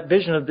 that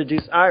vision of the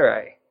Deus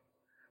Irae.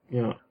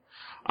 Yeah.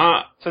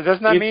 So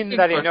doesn't that mean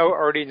that he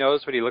already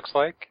knows what he looks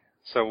like?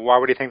 So why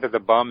would he think that the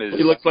bum is...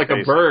 He looks like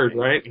a bird,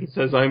 right? He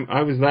says,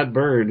 I was that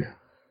bird.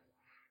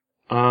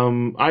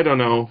 I don't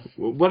know.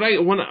 What I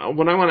want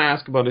to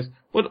ask about is,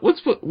 what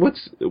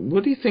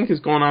do you think is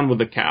going on with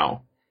the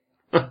cow?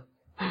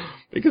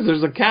 Because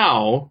there's a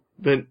cow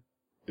that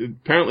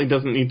apparently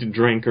doesn't need to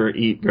drink or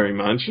eat very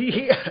much.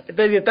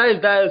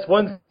 That is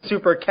one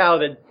super cow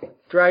that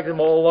drags him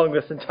all along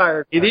this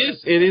entire... It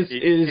is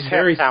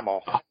very...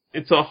 camel.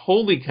 It's a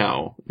holy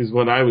cow, is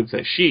what I would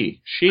say.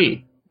 She,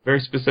 very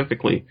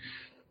specifically.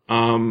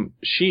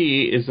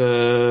 She is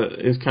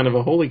kind of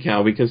a holy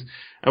cow, because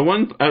at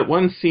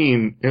one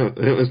scene,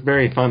 it was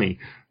very funny.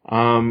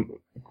 I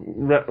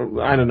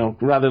don't know,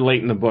 rather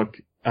late in the book,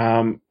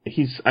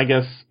 he's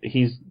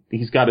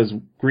got his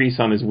grease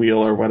on his wheel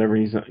or whatever.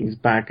 He's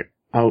back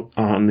out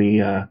on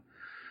the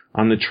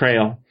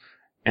trail,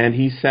 and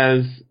he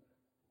says,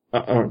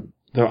 the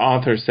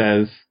authors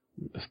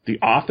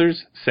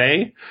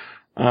say,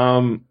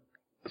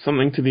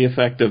 something to the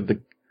effect of the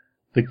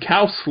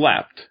cow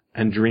slept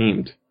and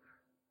dreamed.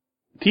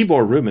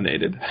 Tibor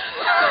ruminated.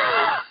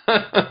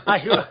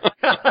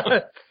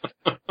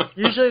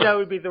 Usually that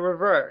would be the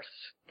reverse.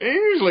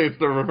 Usually it's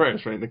the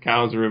reverse, right? The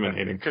cow's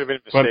ruminating. Could have been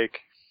a mistake.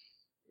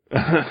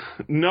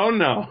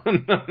 No,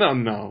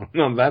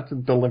 that's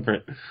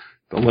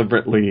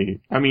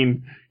deliberately. I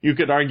mean, you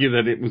could argue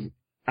that it was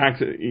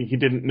actually, he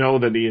didn't know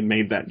that he had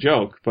made that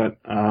joke, but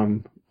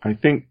I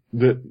think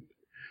that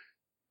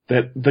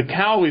the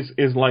cow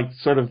is like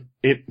sort of,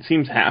 it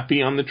seems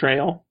happy on the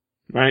trail,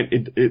 right?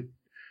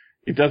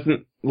 It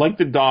doesn't, like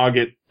the dog,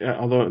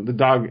 although the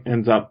dog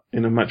ends up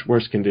in a much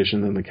worse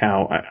condition than the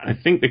cow, I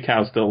think the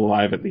cow's still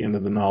alive at the end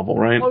of the novel,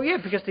 right? Oh yeah,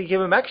 because they give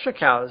him extra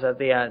cows at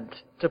the end.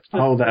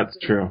 Oh, that's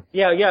true.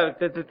 Yeah.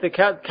 The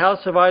cow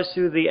survives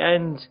through the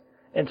end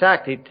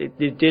intact. It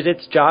did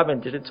its job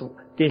and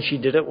she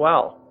did it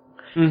well.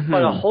 Mm-hmm.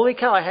 But holy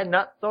cow, I had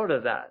not thought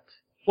of that.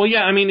 Well,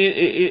 yeah, I mean,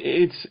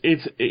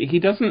 he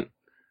doesn't.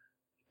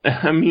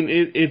 I mean,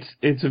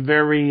 it's a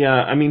very.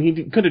 I mean,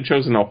 he could have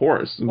chosen a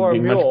horse or a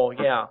mule.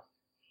 Yeah.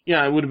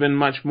 Yeah, it would have been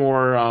much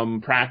more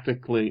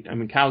practically. I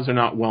mean, cows are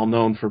not well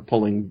known for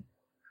pulling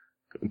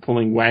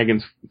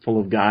wagons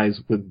full of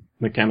guys with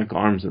mechanical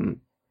arms,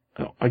 and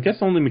I guess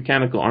only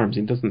mechanical arms.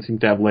 He doesn't seem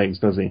to have legs,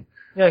 does he?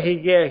 Yeah, he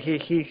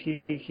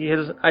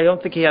has. I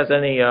don't think he has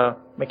any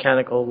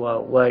mechanical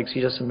legs.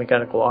 He just has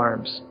mechanical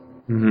arms.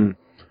 Mm-hmm.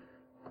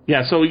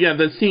 Yeah. So yeah,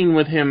 the scene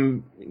with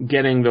him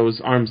getting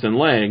those arms and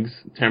legs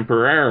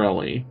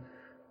temporarily,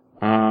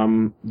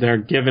 they're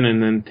given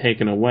and then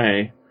taken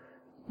away.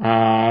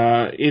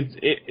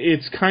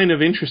 It's kind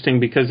of interesting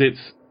because it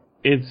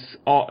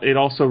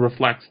also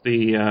reflects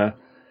the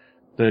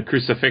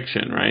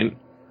crucifixion, right?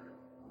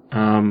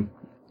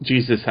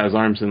 Jesus has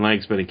arms and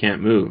legs, but he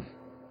can't move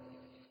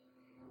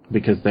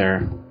because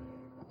they're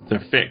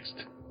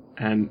fixed,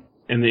 and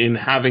in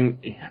having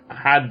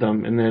had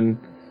them and then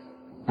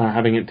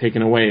having it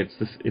taken away,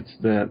 it's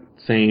the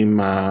same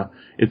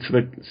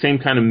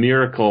kind of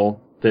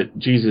miracle that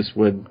Jesus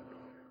would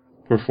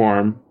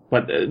perform.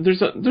 But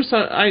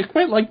I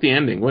quite like the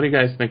ending. What do you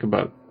guys think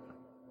about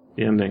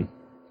the ending?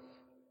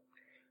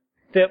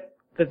 That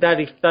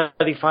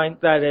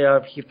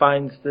he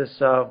finds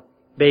this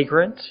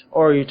vagrant,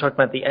 or are you talking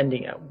about the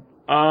ending?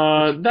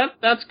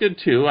 That's good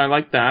too. I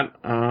like that.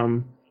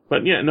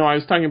 But yeah, no, I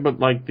was talking about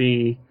like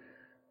the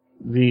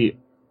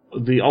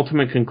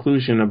ultimate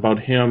conclusion about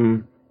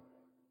him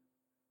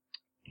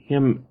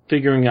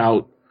figuring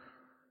out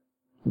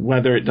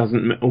whether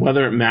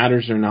it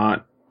matters or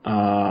not.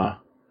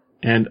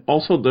 And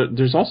also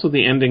there's also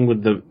the ending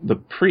with the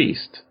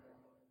priest,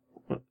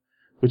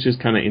 which is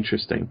kind of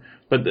interesting.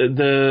 But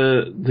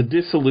the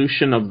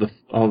dissolution of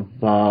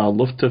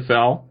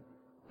Luftefell,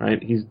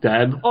 right? He's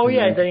dead. Oh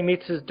yeah, and then he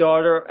meets his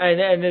daughter,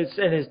 and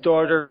his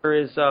daughter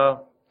is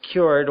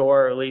cured,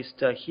 or at least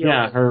healed.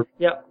 Yeah, her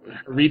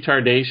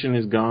retardation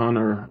is gone,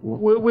 or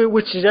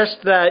which suggests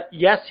that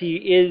yes,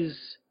 he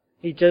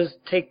does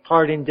take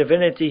part in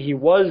divinity. He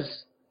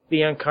was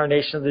the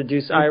incarnation of the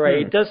Deus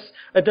Irae. It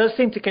does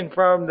seem to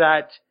confirm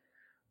that,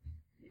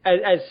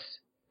 as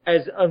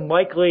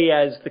unlikely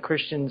as the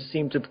Christians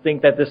seem to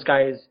think that this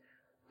guy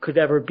could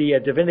ever be a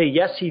divinity.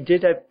 Yes, he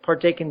did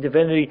partake in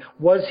divinity.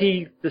 Was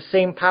he the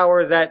same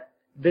power that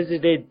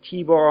visited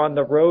Tibor on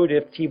the road?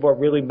 If Tibor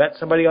really met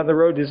somebody on the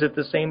road, is it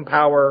the same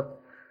power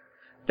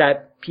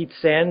that Pete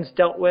Sands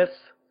dealt with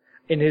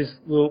in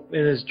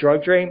his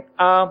drug dream?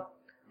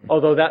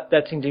 Although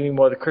that seemed to be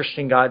more the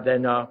Christian God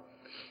than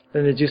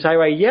the Deus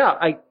Irae. Yeah,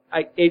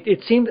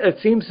 it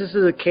seems this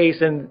is a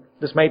case, and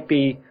this might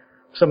be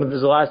some of the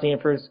Zelazny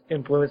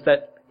influence,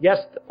 that yes,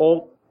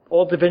 all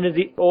the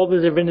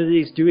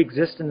divinities do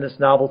exist in this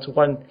novel to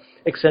one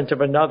extent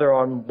or another,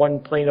 on one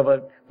plane of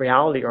a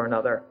reality or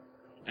another.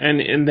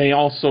 And they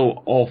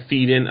also all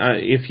feed in.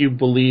 If you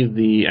believe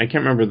I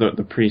can't remember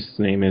the priest's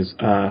name is.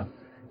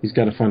 He's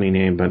got a funny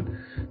name, but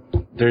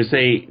there's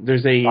a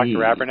Dr.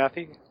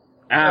 Abernathy.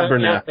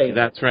 Abernathy,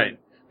 that's right.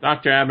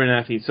 Dr.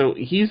 Abernathy. So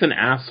he's an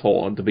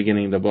asshole at the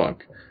beginning of the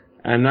book.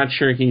 I'm not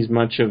sure he's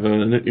much of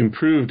an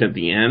improved at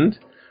the end.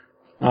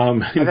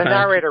 And the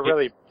narrator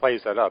really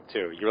plays that up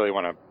too. You really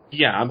want to.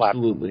 Yeah,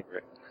 absolutely.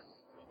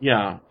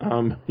 Yeah,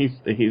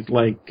 he's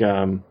like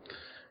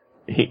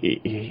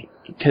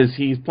because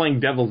he's playing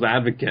devil's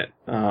advocate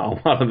a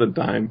lot of the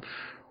time,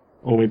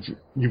 which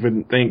you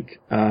wouldn't think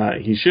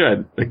he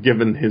should,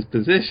 given his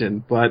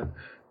position. But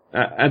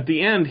at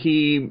the end,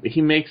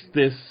 he makes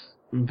this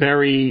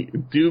very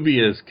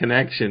dubious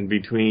connection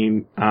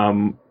between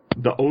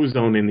the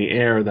ozone in the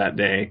air that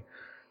day,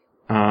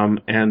 and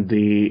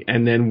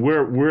then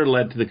we're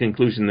led to the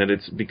conclusion that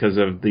it's because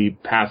of the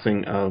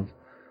passing of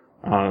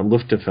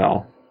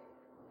Luftefell,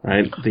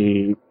 right?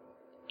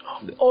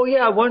 Oh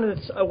yeah, I wanted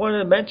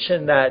to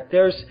mention that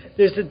there's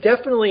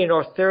definitely an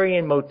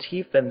Arthurian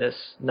motif in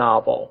this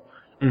novel.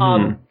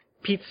 Mm-hmm.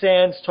 Pete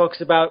Sands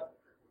talks about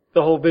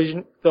the whole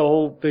vision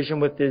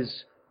with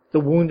the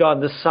wound on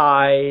the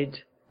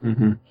side.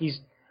 Mm-hmm.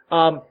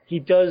 He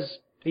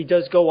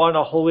does go on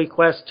a holy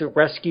quest to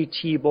rescue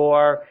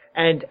Tibor,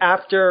 and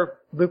after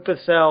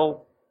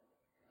Lupercel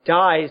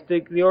dies,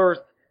 the earth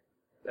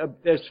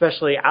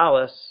especially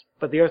Alice,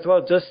 but the Earth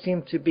World does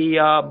seem to be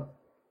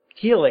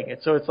healing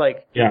it. So it's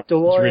like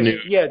Dolores,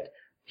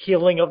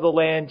 healing of the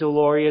land,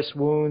 Dolores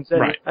wounds,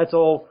 and that's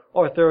all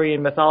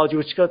Arthurian mythology,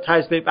 which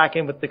ties back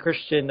in with the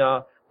Christian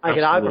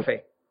iconography.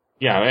 Absolutely.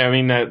 Yeah, I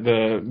mean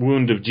the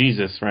wound of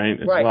Jesus, right,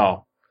 as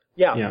well.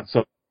 Yeah. Yeah.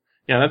 So,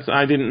 that's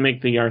I didn't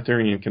make the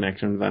Arthurian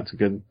connection, but that's a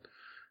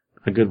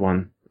good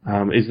one.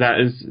 Is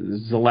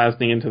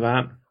Zelazny into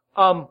that?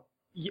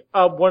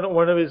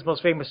 One of his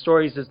most famous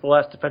stories is The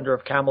Last Defender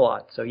of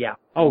Camelot. So yeah.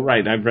 Oh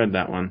right, I've read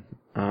that one.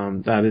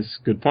 That is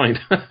a good point.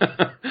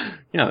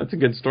 Yeah, that's a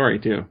good story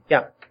too.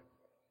 Yeah.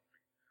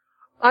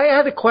 I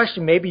had a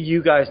question. Maybe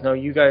you guys know.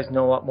 You guys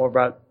know a lot more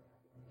about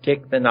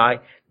Dick than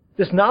I.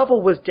 This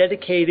novel was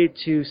dedicated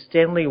to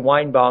Stanley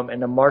Weinbaum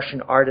and the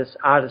Martian artist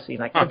Odyssey,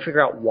 and I can't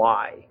figure out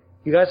why.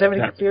 You guys have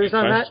any theories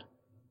on that?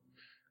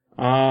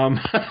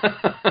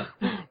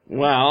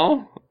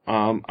 Well,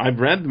 I've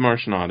read the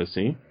Martian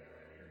Odyssey.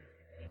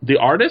 The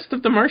artist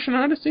of the Martian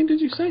Odyssey,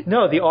 did you say?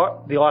 No, the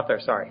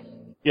author. Sorry.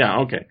 Yeah.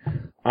 Okay.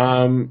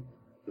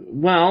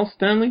 Well,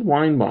 Stanley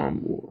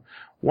Weinbaum.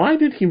 Why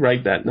did he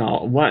write that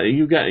novel? What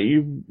you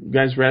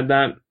guys read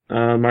that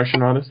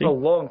Martian Odyssey? A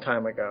long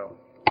time ago.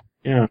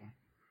 Yeah.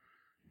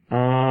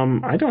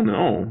 I don't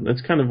know.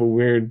 That's kind of a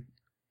weird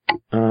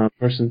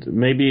person.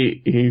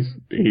 Maybe he's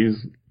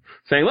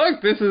saying,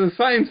 "Look, this is a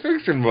science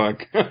fiction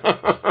book."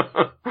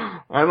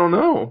 I don't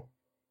know.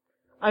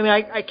 I mean,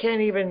 I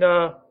can't even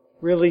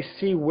really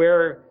see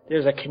where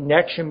there's a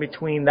connection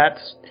between that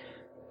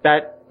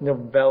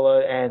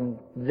novella and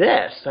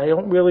this. I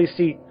don't really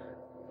see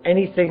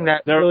anything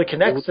that really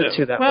connects the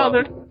two that well.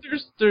 Well,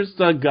 there's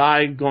a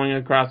guy going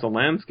across a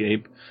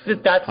landscape.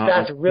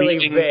 That's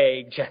really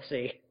vague,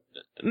 Jesse.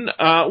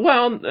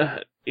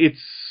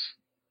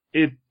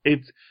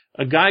 It's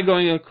a guy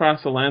going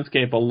across a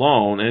landscape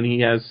alone, and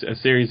he has a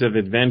series of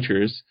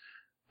adventures,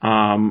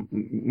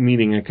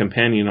 meeting a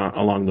companion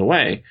along the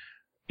way.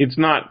 It's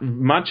not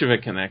much of a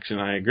connection,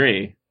 I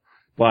agree,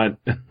 but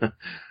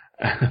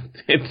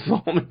it's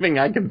the only thing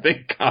I can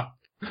think of.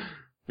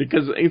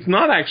 Because it's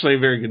not actually a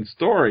very good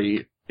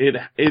story.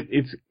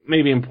 It's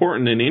maybe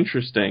important and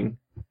interesting,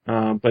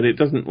 but it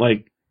doesn't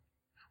when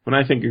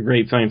I think of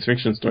great science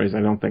fiction stories,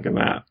 I don't think of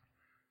that.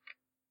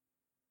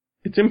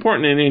 It's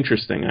important and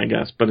interesting, I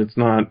guess, but it's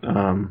not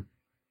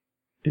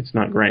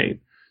great.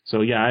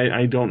 So yeah,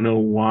 I don't know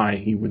why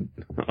he would,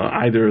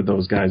 either of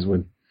those guys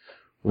would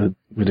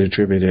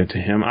attribute it to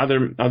him,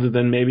 other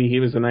than maybe he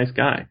was a nice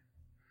guy.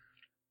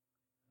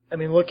 I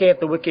mean, looking at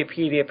the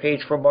Wikipedia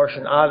page for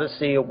Martian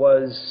Odyssey, it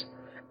was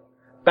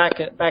back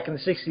in the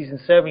 60s and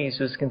 70s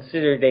was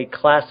considered a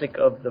classic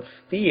of the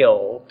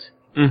field.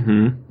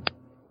 Mm-hmm.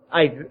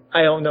 I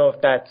don't know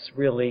if that's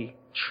really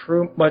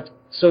true,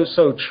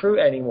 so true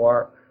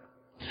anymore.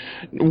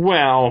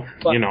 Well,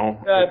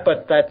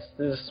 but that's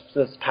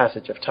this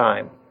passage of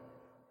time.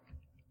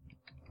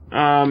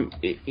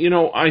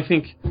 I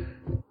think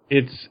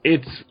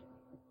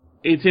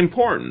it's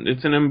important.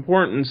 It's an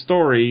important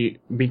story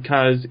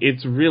because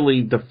it's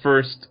really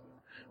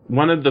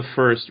one of the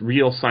first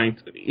real science,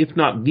 if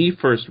not the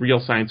first real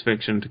science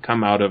fiction to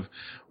come out of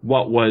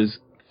what was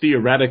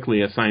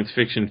theoretically a science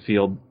fiction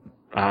field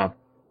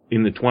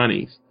in the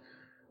 20s,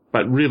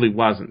 but really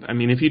wasn't. I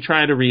mean, if you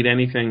try to read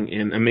anything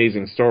in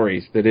Amazing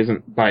Stories that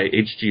isn't by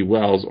H.G.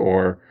 Wells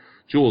or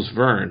Jules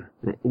Verne,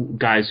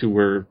 guys who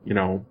were,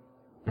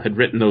 had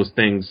written those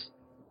things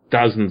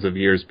dozens of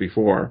years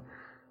before,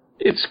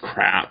 it's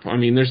crap. I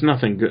mean, there's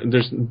nothing good.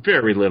 There's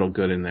very little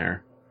good in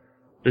there.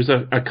 There's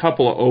a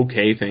couple of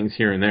okay things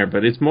here and there,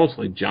 but it's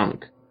mostly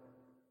junk.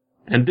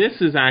 And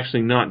this is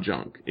actually not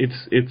junk.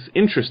 It's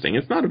interesting.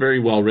 It's not a very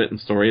well written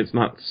story. It's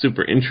not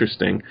super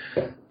interesting,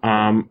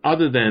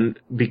 other than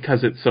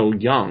because it's so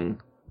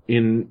young.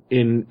 And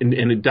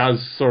it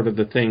does sort of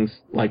the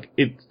things like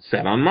it's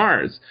set on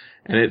Mars,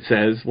 and it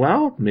says,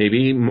 well,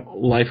 maybe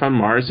life on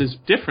Mars is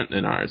different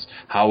than ours.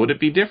 How would it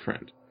be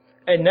different?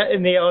 And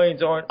the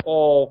aliens aren't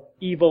all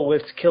evil.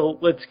 Let's kill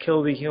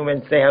the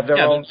humans. They have their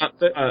own.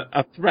 They're not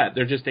a threat.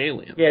 They're just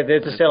aliens. Yeah, they're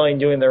just alien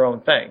doing their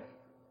own thing.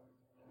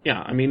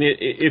 Yeah, I mean,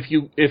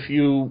 if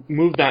you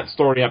move that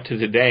story up to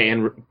today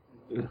and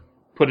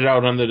put it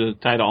out under the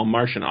title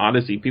Martian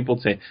Odyssey, people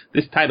would say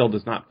this title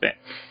does not fit.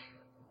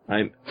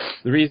 Right?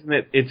 The reason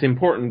that it's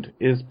important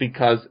is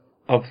because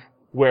of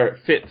where it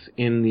fits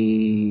in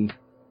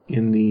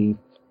the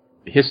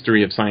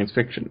history of science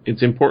fiction.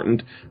 It's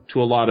important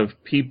to a lot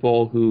of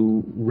people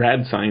who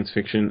read science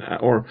fiction,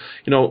 or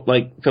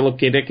like Philip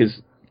K. Dick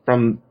is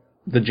from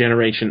the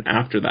generation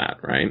after that,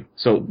 right?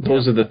 So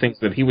those are the things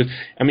that he was.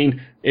 I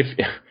mean, if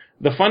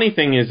the funny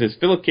thing is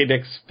Philip K.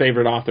 Dick's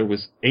favorite author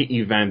was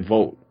A.E. Van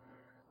Vogt,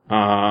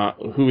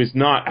 who is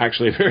not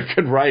actually a very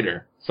good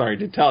writer. Sorry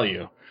to tell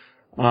you.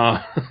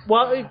 Well,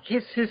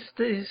 his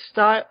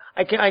style.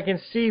 I can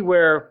see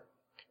where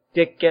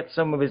Dick gets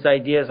some of his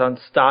ideas on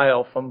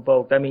style from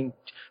Vogt. I mean,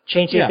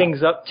 changing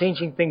things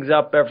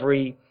up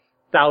every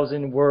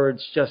 1,000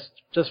 words just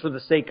for the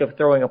sake of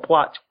throwing a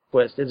plot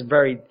twist is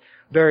very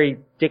very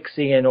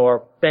Dixian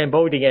or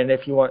Bambodian,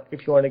 if you want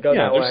to go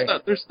that way.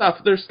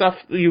 There's stuff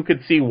you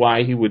could see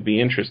why he would be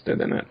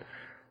interested in it.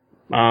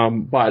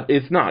 But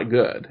it's not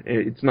good.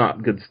 It's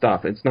not good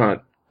stuff. It's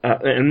not,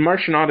 and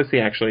Martian Odyssey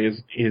actually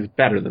is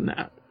better than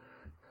that,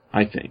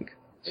 I think.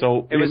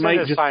 So it was in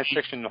the Science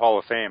Fiction Hall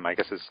of Fame. I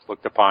guess it's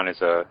looked upon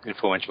as a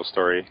influential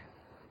story.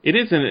 It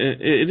is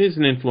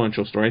an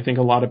influential story. I think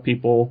a lot of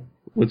people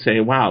would say,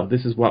 "Wow,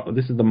 this is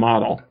the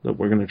model that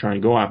we're going to try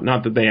and go at."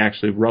 Not that they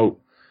actually wrote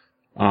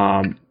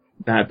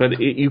that, but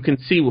you can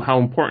see how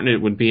important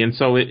it would be, and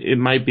so it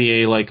might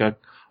be a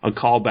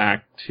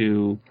callback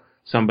to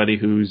somebody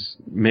who's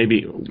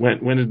maybe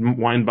when did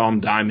Weinbaum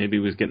die? Maybe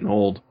he was getting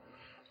old.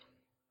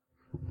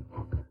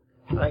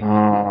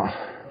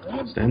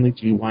 Stanley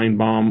G.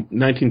 Weinbaum,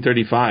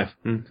 1935.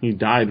 He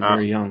died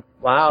very young.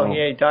 Wow, so,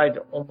 he died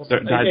almost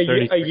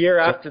a year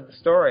after the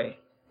story.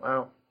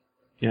 Wow.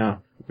 Yeah,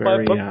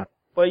 But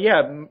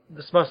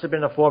this must have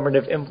been a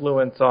formative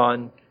influence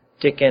on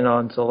Dickens,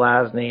 on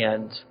Zelazny,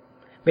 and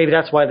maybe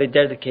that's why they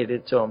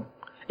dedicated it to him.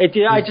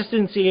 I just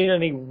didn't see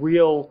any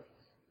real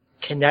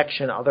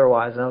connection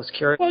otherwise, and I was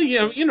curious. Well,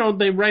 yeah,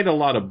 they write a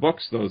lot of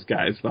books, those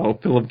guys, though.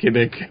 Philip K.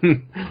 Dick,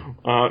 he's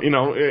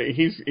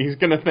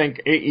going to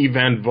think E.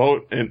 Van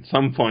Vogt at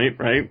some point,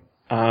 right?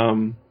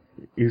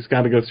 He's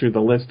got to go through the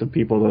list of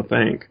people to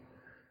thank.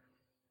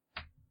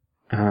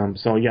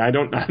 So yeah, I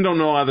don't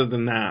know other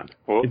than that.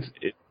 Well,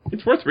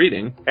 it's worth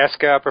reading. Ask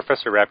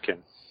Professor Rapkin.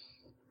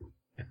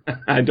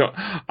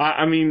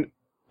 I mean,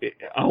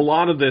 a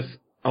lot of this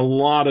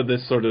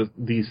sort of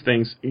these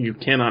things you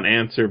cannot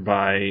answer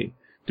by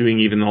doing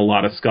even a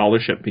lot of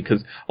scholarship,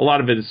 because a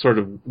lot of it is sort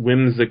of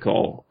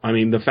whimsical. I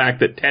mean, the fact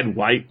that Ted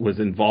White was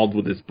involved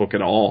with this book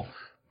at all,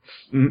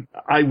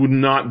 I would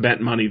not bet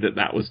money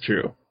that was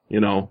true.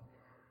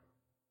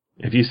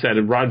 If you said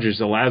Roger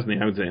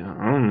Zelazny, I would say,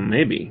 I don't know,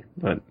 maybe.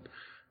 But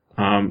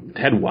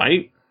Ted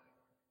White,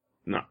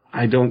 no,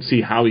 I don't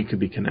see how he could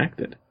be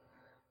connected,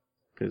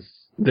 because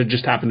there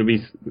just happen to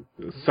be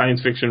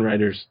science fiction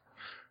writers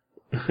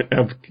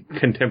of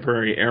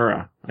contemporary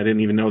era. I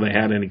didn't even know they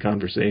had any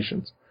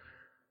conversations.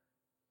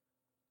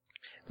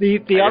 They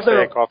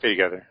had coffee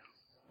together.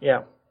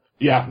 Yeah.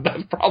 Yeah,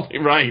 that's probably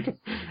right.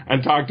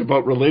 And talked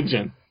about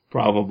religion,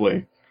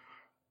 probably.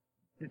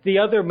 The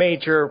other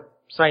major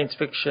science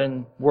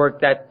fiction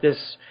work that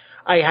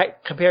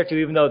compared to,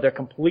 even though they're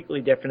completely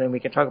different, and we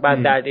can talk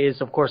about that,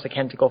 is, of course, The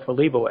Canticle for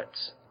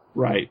Leibowitz.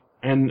 Right.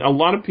 And a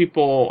lot of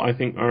people, I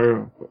think,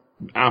 are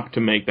apt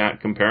to make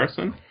that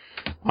comparison.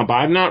 But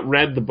I've not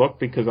read the book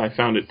because I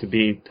found it to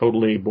be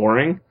totally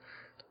boring.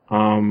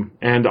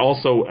 And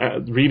also,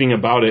 reading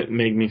about it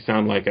made me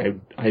sound like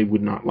I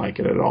would not like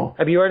it at all.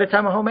 Have you read A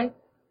Time of Home?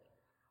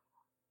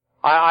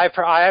 I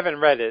haven't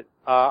read it,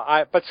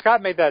 but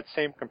Scott made that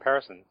same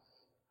comparison.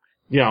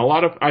 Yeah,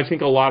 I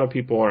think a lot of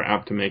people are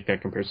apt to make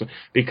that comparison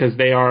because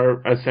they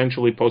are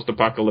essentially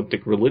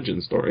post-apocalyptic religion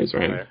stories,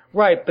 right?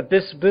 Right, but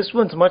this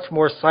one's much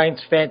more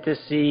science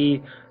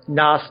fantasy,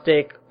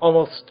 Gnostic,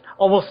 almost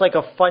like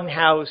a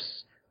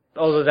funhouse.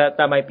 Although that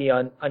might be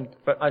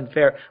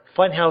unfair.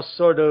 Funhouse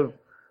sort of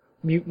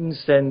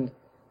mutants and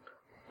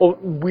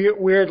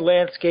weird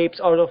landscapes,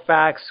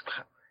 artifacts,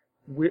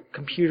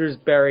 computers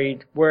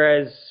buried.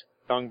 Whereas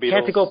dung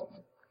beetles,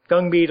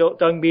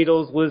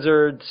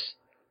 lizards,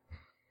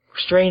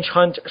 strange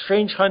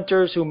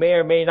hunters who may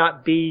or may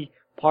not be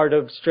part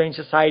of strange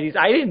societies.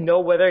 I didn't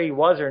know whether he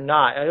was or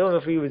not. I don't know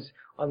if he was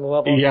on the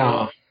level.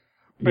 Yeah.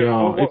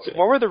 What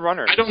were the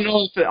runners? I don't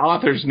know if the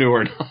authors knew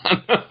or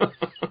not.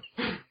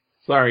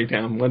 Sorry,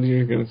 Tim. What are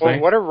you going to say?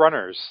 Well, what are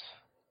runners?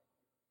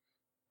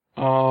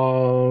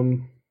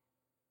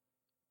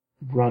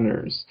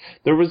 Runners.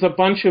 There was a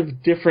bunch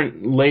of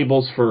different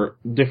labels for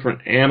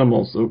different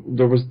animals.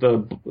 There was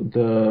the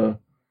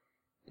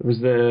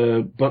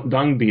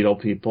dung beetle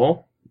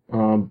people.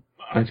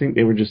 I think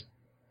they were just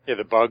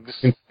the bugs.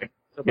 Pushing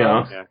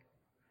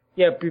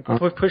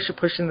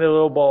the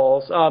little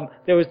balls.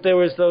 There was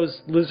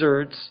those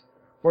lizards.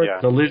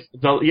 They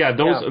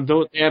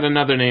had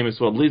another name as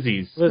well.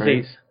 Lizzies.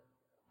 Right?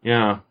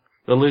 Yeah.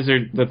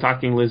 The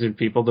talking lizard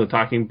people, the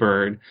talking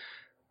bird.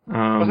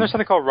 Wasn't there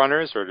something called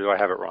runners, or do I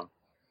have it wrong?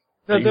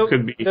 No,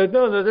 could be.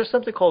 No, there's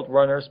something called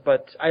runners,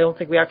 but I don't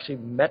think we actually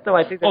met them.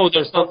 I think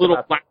there's the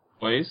little black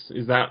boys.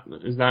 Is that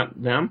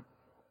them?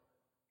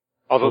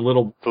 Oh, the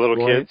little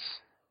kids?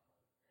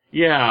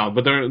 Yeah,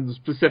 but they're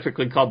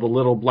specifically called the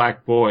little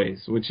black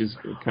boys, which is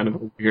kind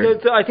of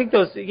weird. I think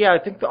those. Yeah,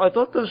 I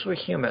thought those were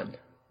human.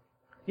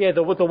 Yeah,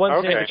 the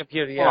ones in the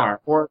computer. Yeah.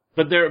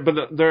 But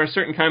they're a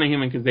certain kind of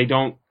human because they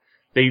don't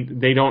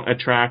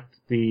attract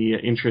the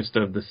interest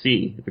of the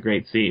sea, the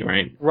Great Sea,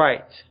 right?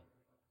 Right.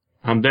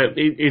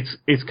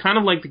 It's kind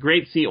of like the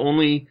Great Sea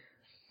only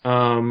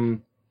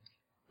will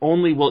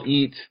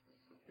eat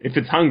if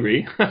it's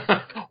hungry,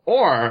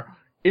 or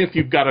if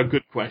you've got a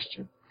good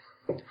question.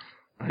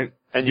 Right?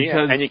 And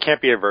you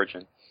can't be a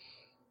virgin.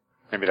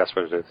 Maybe that's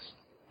what it is.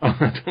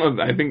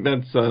 I think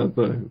that's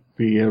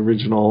the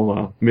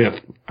original myth.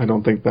 I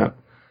don't think that.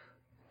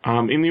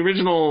 In the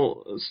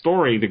original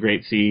story, The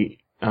Great Sea,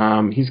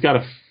 he's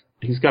got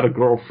he's got a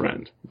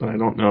girlfriend, but I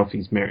don't know if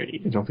he's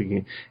married. I don't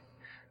think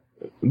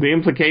the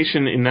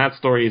implication in that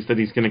story is that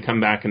he's going to come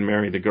back and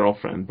marry the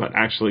girlfriend, but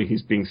actually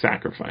he's being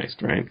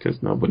sacrificed, right?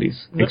 Because nobody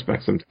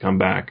expects him to come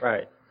back.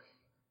 Right.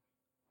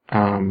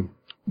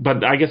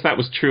 But I guess that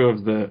was true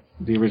of the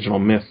original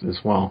myth as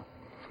well.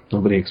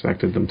 Nobody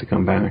expected them to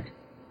come back.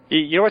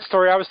 You know what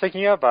story I was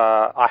thinking of?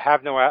 I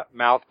have no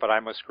mouth, but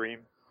I must scream.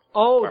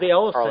 Oh, the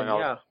elephant,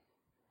 yeah.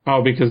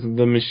 Oh, because of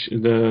the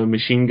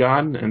machine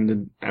god and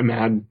the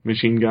mad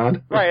machine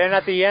god? Right, and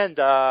at the end,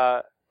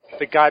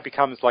 the guy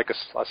becomes like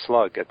a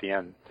slug at the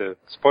end.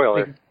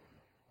 Spoiler.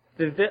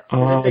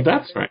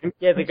 That's right.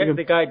 Yeah,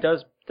 the guy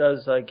does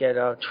get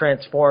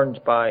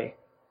transformed by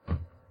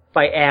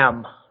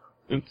Am.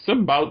 It's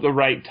about the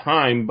right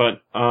time,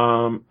 but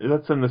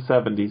that's in the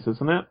 70s,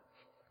 isn't it?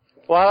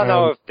 Well, I don't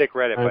know if Dick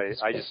read it,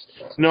 but I just...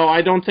 No,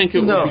 I don't think it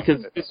was,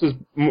 because this was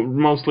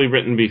mostly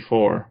written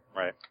before.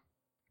 Right.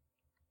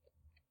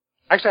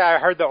 Actually, I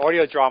heard the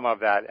audio drama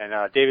of that, and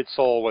David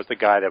Soul was the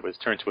guy that was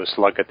turned to a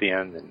slug at the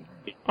end.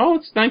 It's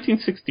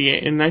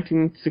 1968 and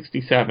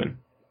 1967.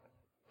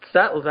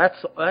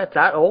 That's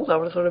that old? I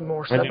would have thought it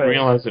more 70s. I didn't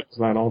realize it was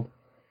that old.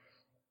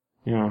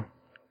 Yeah.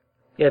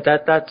 Yeah,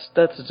 that's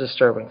a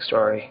disturbing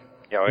story.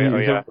 Yeah.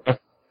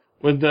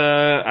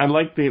 I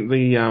like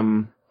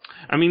the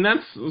I mean,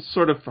 that's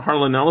sort of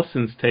Harlan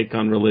Ellison's take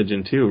on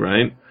religion too,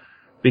 right?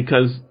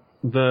 Because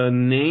the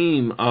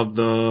name of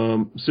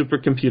the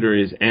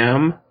supercomputer is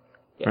Am,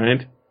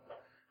 right?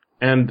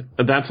 And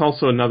that's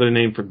also another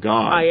name for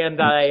God. I am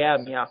that I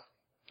am, yeah.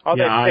 Oh,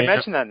 yeah, they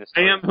mentioned that in this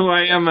story. I am who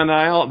I am, and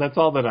that's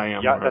all that I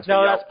am. Yeah, that's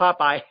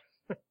Popeye.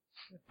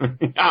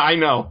 I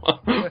know.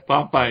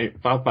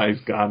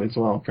 Popeye's God as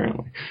well,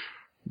 apparently.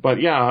 But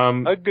yeah.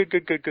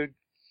 Good.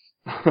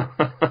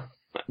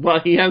 Well,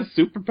 he has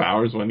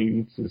superpowers when he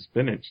eats his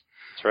spinach.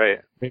 That's right.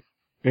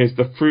 It's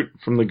the fruit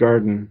from the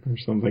garden or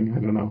something. I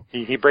don't know.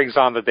 He brings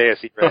on the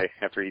Deus Irae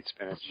after he eats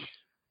spinach.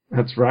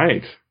 That's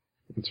right.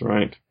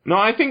 No,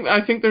 I think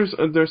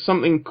there's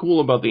something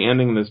cool about the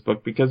ending of this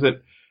book, because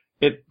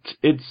it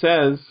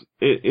says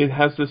it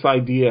has this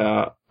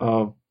idea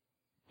of,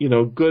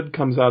 good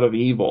comes out of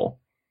evil.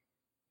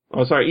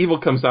 Oh, sorry, evil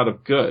comes out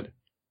of good.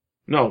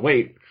 No,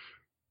 wait.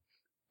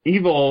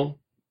 Evil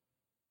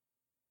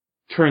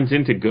turns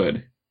into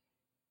good.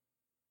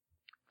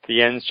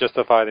 The ends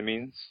justify the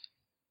means?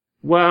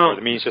 Well, or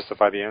the means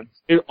justify the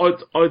ends?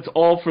 It's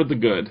all for the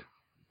good.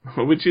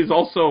 Which is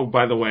also,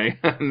 by the way,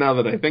 now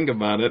that I think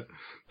about it,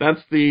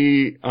 that's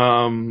the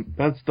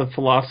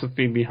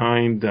philosophy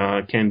behind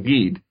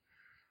Candide.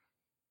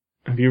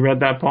 Have you read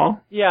that, Paul?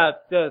 Yeah,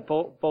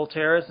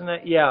 Voltaire, isn't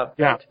it? Yeah.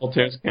 Yeah,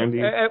 Voltaire's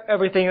Candide.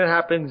 Everything that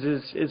happens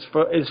is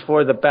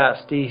for the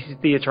best. He's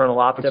the eternal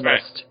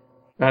optimist.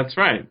 That's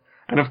right.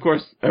 And of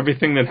course,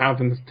 everything that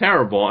happens is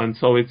terrible, and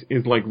so it's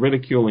like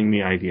ridiculing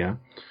the idea.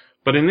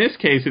 But in this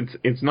case,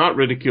 it's not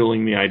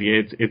ridiculing the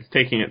idea. It's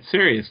taking it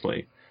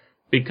seriously,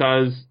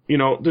 because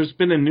there's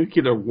been a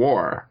nuclear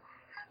war,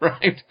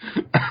 right?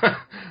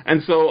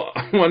 And so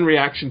one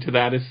reaction to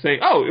that is say,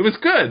 "Oh, it was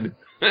good.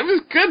 It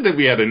was good that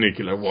we had a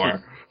nuclear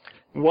war."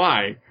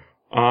 Why?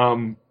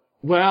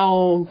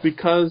 Well,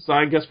 because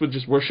I guess we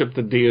just worship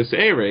the Deus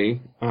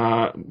Irae,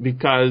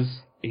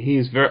 because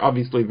he's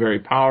obviously very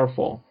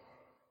powerful.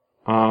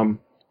 And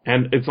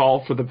it's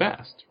all for the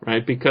best,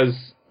 right?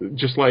 Because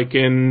just like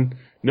in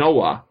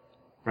Noah,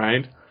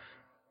 right?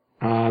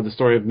 The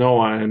story of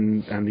Noah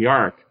and the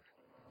ark.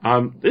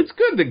 It's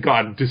good that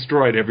God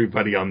destroyed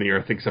everybody on the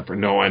earth except for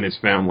Noah and his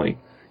family.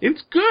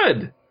 It's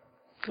good.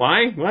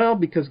 Why? Well,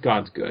 because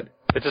God's good.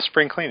 It's a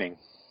spring cleaning.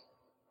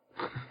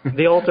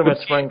 The ultimate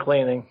spring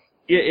cleaning.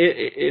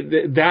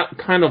 That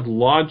kind of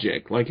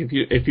logic, like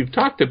if you've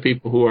talked to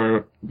people who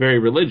are very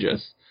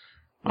religious,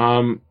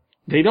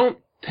 they don't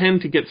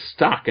tend to get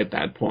stuck at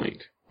that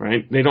point,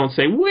 right? They don't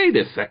say, "Wait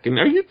a second,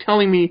 are you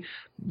telling me?"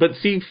 But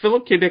see,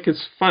 Philip K. Dick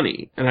is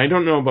funny, and I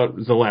don't know about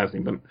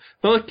Zelazny, but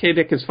Philip K.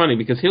 Dick is funny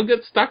because he'll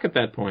get stuck at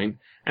that point,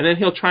 and then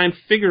he'll try and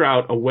figure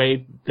out a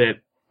way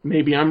that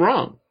maybe I'm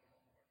wrong.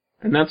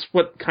 And that's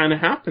what kind of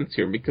happens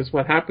here, because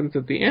what happens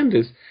at the end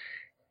is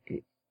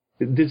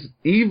this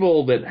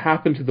evil that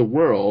happened to the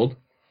world,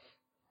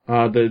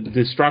 the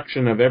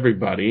destruction of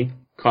everybody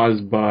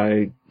caused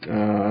by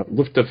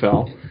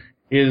Luftafel,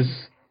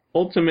 is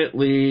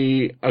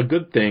ultimately a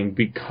good thing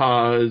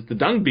because the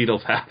dung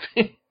beetle's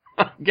happy,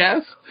 I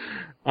guess.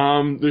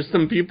 There's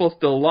some people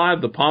still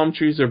alive. The palm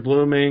trees are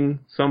blooming.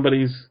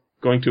 Somebody's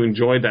going to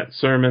enjoy that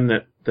sermon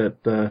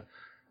that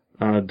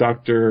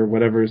Dr.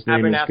 whatever his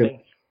name is.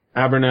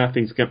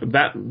 Abernathy's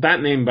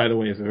that name, by the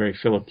way, is a very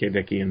Philip K.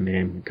 Dickian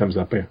name. It comes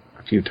up a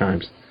few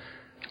times.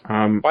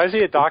 Why is he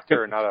a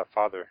doctor and not a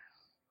father?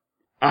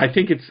 I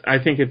think it's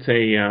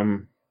a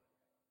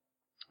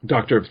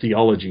doctor of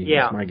theology.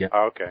 Yeah. Is my guess.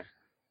 Oh, okay.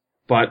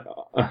 But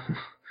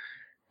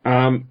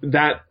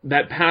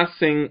that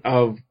passing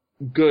of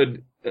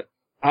good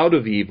out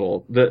of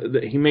evil,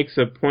 he makes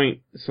a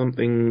point,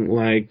 something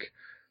like,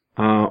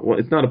 well,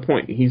 it's not a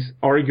point. He's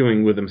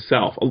arguing with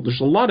himself.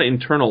 There's a lot of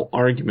internal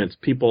arguments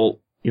people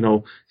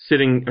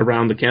sitting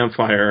around the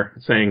campfire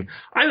saying,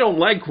 I don't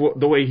like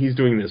the way he's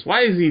doing this.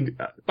 Why is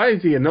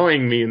he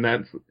annoying me in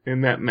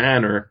that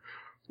manner?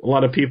 A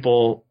lot of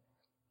people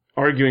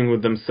arguing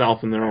with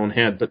themselves in their own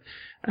head. But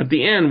at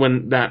the end,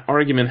 when that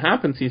argument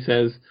happens, he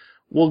says,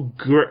 well,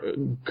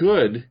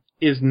 good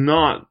is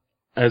not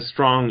as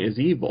strong as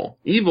evil.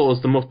 Evil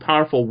is the most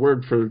powerful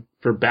word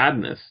for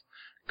badness.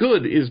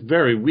 Good is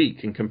very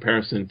weak in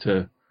comparison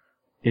to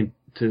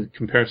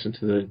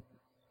the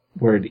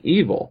word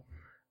evil.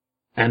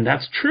 And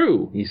that's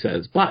true, he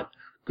says, but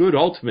good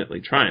ultimately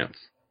triumphs,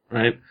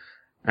 right?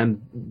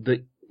 And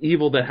the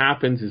evil that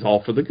happens is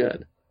all for the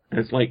good. And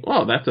it's like,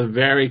 well, that's a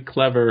very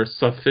clever,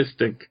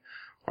 sophistic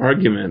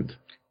argument.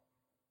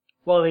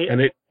 Well,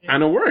 and it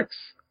kind of works.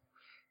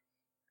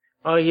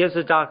 Oh, he is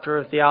a doctor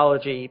of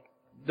theology.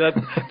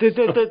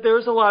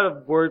 There's a lot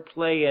of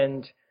wordplay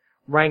and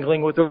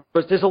wrangling with the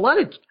words. There's a lot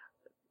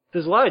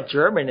of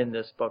German in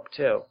this book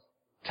too.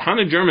 Ton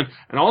of German,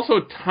 and also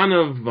a ton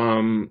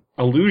of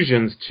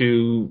allusions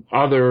to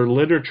other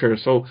literature.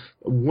 So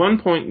one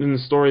point in the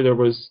story there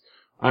was,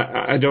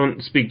 I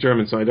don't speak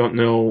German, so I don't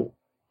know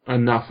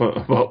enough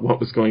about what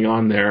was going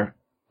on there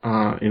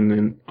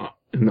in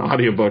the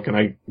audiobook,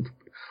 and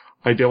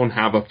I don't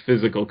have a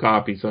physical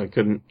copy, so I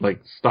couldn't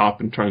stop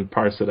and try and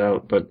parse it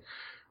out. But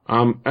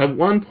at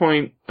one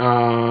point,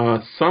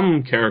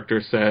 some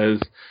character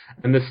says,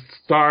 and the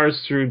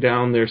stars threw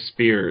down their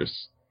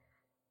spears.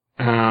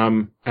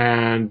 And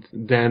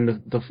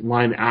then the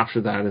line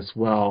after that as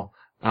well,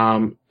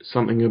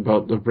 something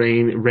about the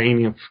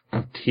raining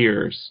of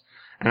tears.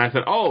 And I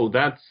thought, oh,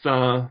 that's,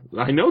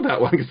 I know that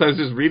one because I was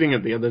just reading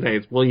it the other day.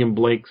 It's William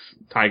Blake's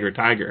Tiger,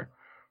 Tiger,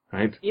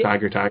 right? Yeah.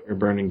 Tiger, Tiger,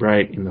 burning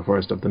bright in the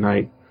forest of the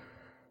night,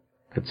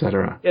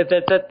 etc. Yeah,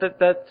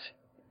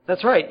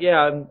 that's right.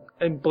 Yeah.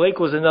 And Blake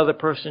was another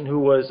person who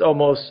was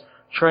almost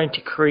trying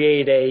to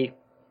create a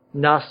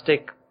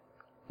Gnostic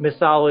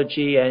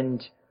mythology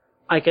and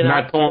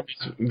that poem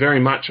is very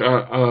much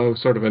a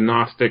sort of a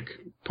Gnostic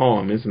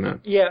poem, isn't it?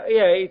 Yeah,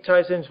 he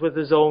ties in with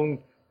his own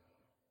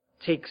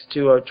takes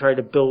to try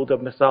to build a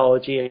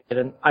mythology and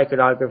an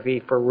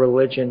iconography for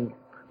religion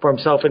for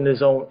himself in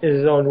his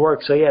own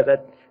work. So yeah,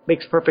 that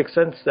makes perfect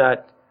sense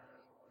that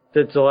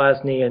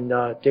Zelazny and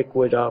Dick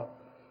would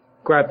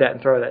grab that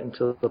and throw that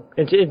into the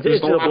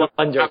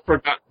blender. I've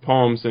forgotten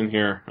poems in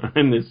here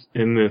in this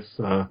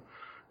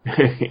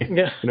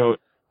yeah.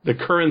 The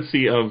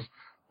currency of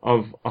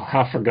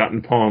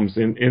half-forgotten poems.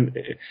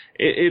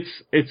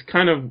 It's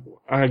kind of,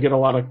 I get a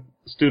lot of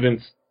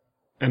students,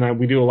 and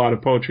we do a lot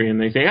of poetry, and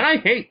they say, I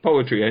hate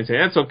poetry. I say,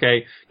 that's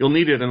okay. You'll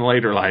need it in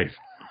later life.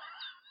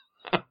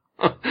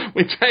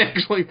 Which I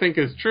actually think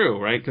is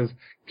true, right? Because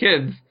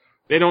kids,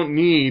 they don't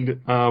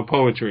need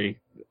poetry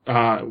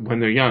when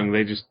they're young.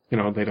 They just,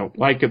 they don't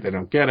like it. They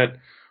don't get it.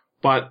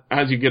 But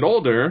as you get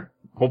older,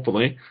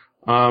 hopefully,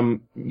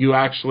 you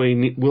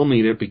actually will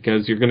need it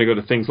because you're going to go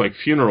to things like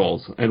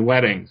funerals and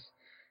weddings.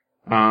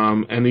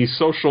 And these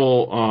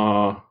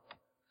social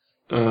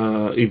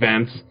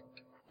events,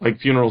 like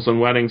funerals and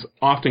weddings,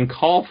 often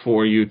call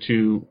for you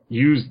to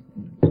use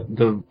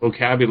the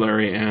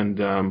vocabulary and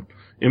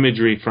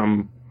imagery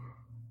from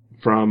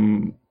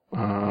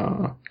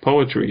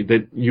poetry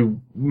that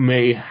you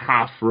may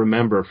half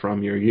remember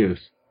from your youth,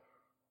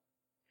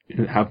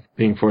 and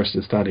being forced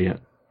to study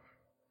it.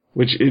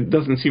 Which it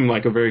doesn't seem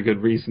like a very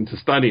good reason to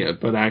study it,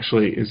 but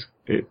actually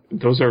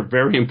those are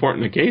very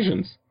important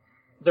occasions.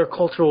 They're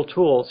cultural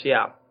tools,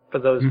 yeah, for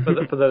those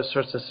for those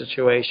sorts of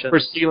situations. For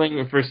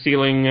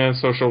sealing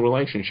social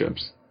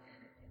relationships.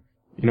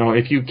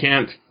 If you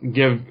can't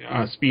give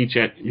a speech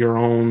at your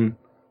own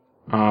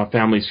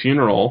family's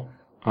funeral,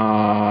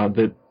 that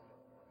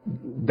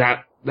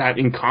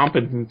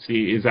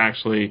incompetency is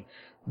actually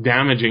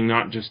damaging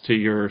not just to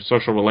your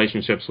social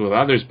relationships with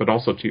others, but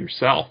also to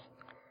yourself.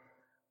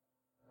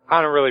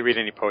 I don't really read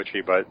any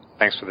poetry, but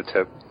thanks for the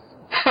tip.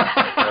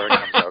 Wherever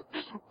it comes up.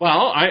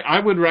 Well, I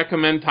would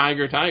recommend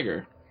Tiger,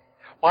 Tiger.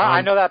 Well,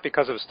 I know that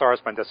because of Stars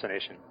My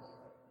Destination.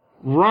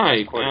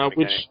 Right,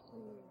 which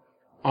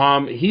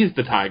he's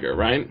the tiger,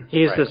 right?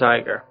 He's the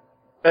tiger.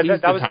 That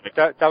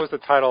was the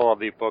title of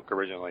the book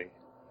originally.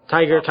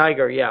 Tiger,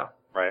 Tiger, yeah.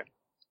 Right.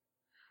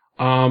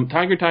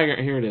 Tiger,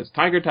 Tiger, here it is.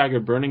 Tiger,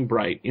 Tiger, burning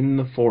bright in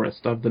the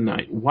forest of the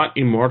night. What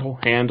immortal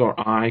hand or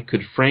eye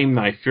could frame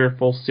thy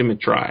fearful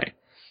symmetry?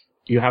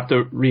 You have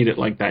to read it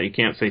like that. You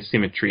can't say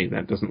symmetry.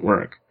 That doesn't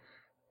work.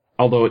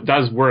 Although it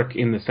does work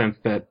in the sense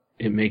that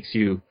it makes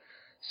you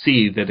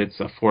see that it's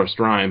a forced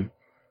rhyme.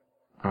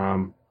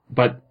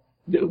 But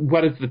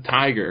what is the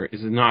tiger?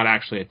 Is it not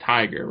actually a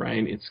tiger,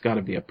 right? It's got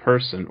to be a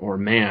person or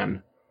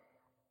man.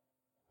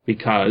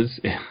 Because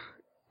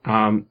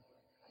the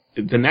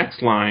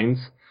next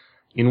lines,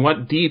 in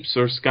what deeps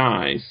or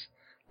skies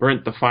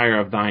burnt the fire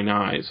of thine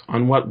eyes?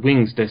 On what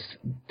wings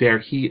dare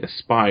he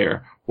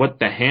aspire? What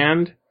the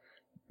hand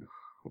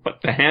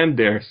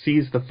dare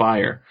seize the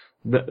fire?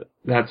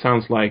 That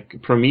sounds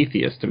like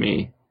Prometheus to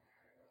me.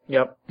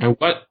 Yep. And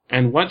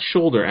what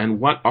shoulder and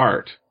what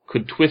art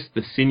could twist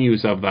the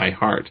sinews of thy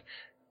heart?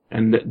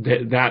 And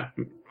that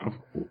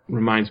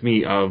reminds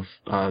me of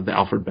the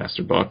Alfred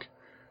Bester book,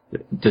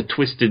 The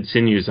Twisted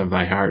Sinews of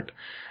Thy Heart.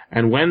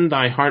 And when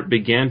thy heart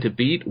began to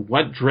beat,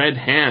 what dread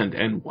hand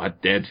and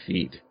what dead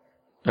feet?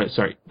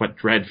 What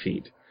dread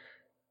feet?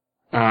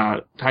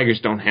 Tigers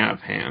don't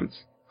have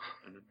hands.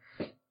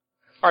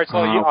 All right, so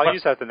I'll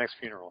use that at the next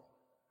funeral.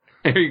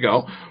 There you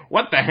go.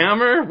 What the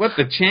hammer? What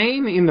the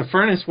chain? In the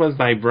furnace was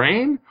thy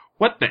brain?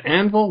 What the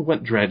anvil?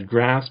 What dread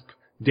grasp?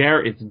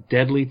 Dare its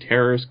deadly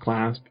terrors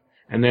clasp?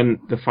 And then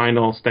the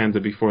final stanza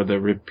before the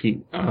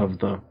repeat of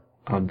the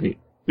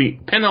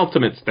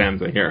penultimate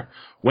stanza here.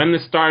 When the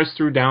stars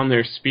threw down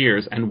their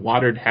spears and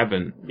watered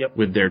heaven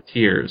with their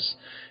tears,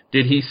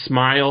 did he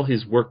smile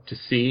his work to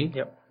see?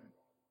 Yep.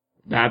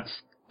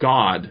 That's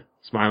God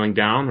smiling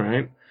down,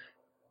 right?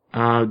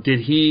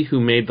 Did he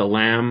who made the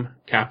lamb,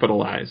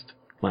 capitalized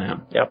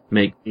lamb,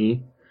 make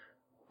me?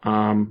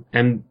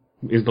 And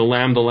is the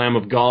lamb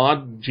of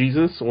God,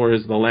 Jesus, or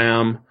is the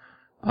lamb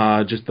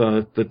just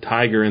the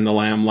tiger and the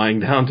lamb lying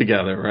down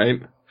together,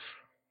 right?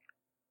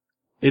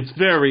 It's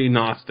very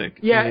Gnostic.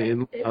 Yeah. It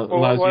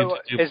allows you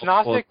to do is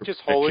Gnostic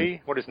just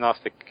holy? What is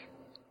Gnostic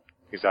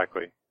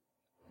exactly?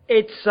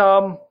 It's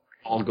I'll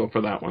go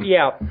for that one.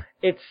 Yeah,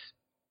 it's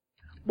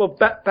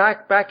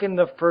back in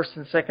the 1st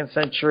and 2nd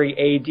century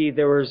AD,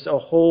 there was a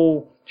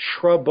whole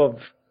shrub of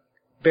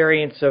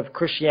variants of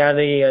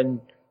Christianity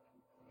and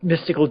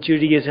mystical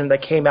Judaism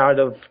that came out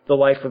of the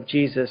life of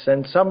Jesus,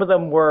 and some of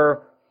them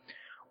were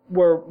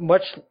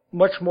much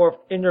more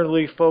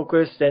inwardly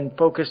focused and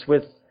focused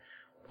with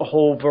a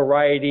whole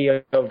variety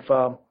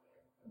of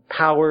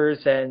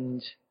powers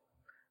and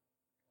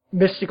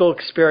mystical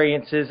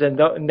experiences, and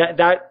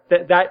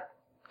that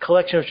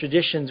collection of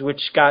traditions,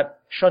 which got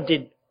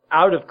shunted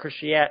out of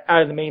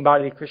the main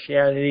body of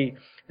Christianity,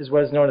 is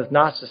what is known as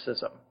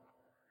Gnosticism.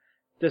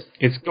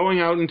 It's going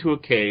out into a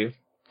cave.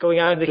 Going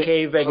out into the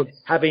cave and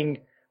having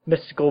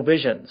mystical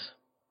visions.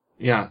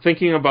 Yeah,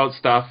 thinking about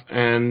stuff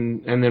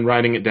and then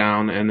writing it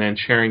down and then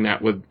sharing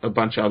that with a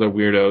bunch of other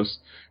weirdos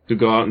who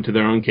go out into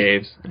their own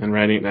caves and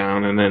writing it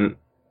down and then...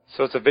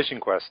 So it's a vision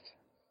quest.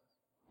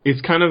 It's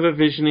kind of a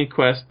vision-y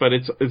quest, but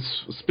it's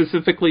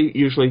specifically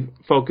usually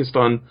focused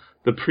on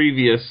the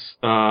previous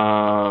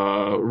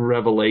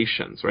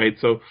revelations, right?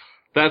 So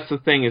that's the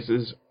thing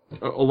is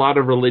a lot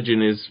of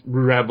religion is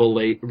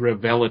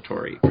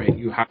revelatory, right?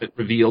 You have it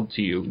revealed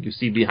to you. You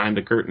see behind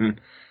the curtain.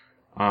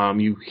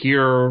 You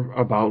hear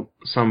about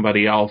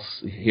somebody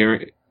else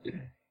here,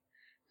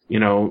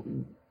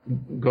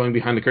 going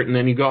behind the curtain,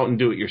 then you go out and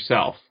do it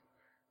yourself.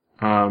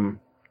 And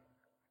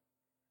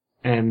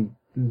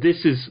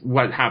this is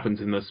what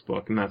happens in this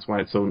book, and that's why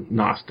it's so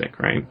Gnostic,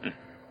 right?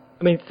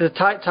 I mean, to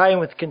tie in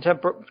with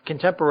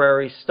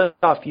contemporary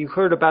stuff, you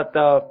heard about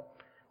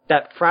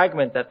that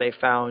fragment that they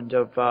found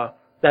of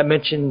that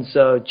mentions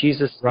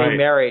Jesus being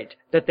married.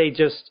 That they've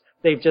just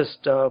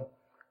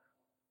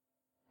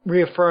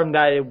reaffirmed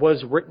that it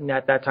was written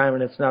at that time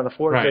and it's not a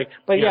forgery.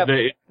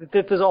 Right. But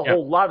there's a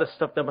whole lot of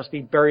stuff that must be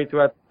buried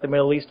throughout the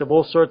Middle East of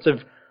all sorts of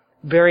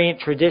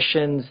variant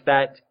traditions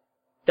that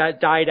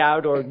died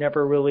out or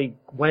never really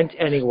went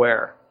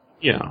anywhere.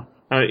 Yeah.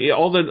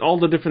 All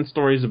the different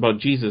stories about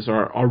Jesus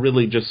are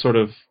really just sort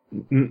of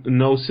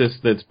gnosis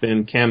that's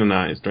been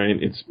canonized, right?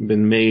 It's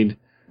been made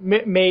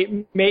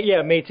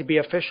to be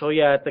official,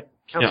 at the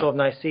Council of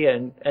Nicaea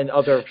and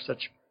other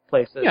such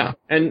places. Yeah,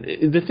 and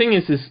the thing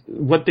is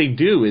what they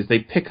do is they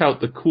pick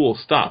out the cool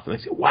stuff and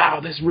they say,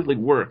 "Wow, this really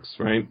works,"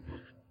 right?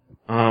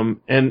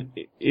 And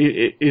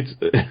it's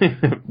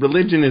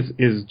religion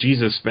is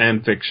Jesus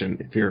fan fiction.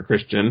 If you're a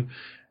Christian,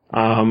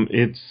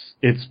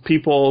 it's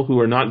people who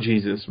are not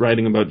Jesus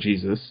writing about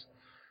Jesus,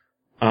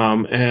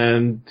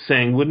 and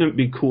saying, "Wouldn't it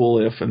be cool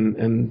if?"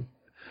 And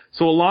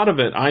so a lot of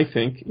it, I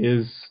think,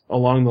 is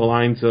along the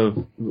lines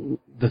of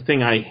the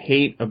thing I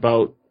hate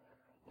about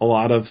a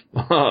lot of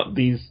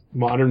these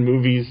modern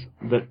movies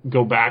that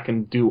go back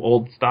and do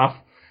old stuff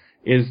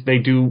is they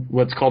do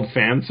what's called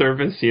fan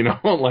service,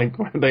 like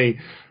where they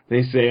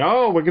say,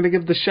 "Oh, we're going to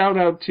give the shout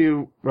out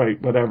to,"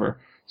 right, whatever.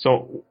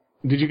 So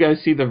did you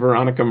guys see the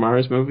Veronica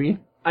Mars movie?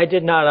 I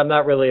did not. I'm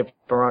not really a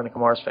Veronica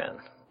Mars fan.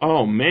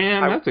 Oh,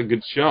 man, that's a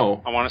good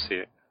show. I want to see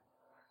it.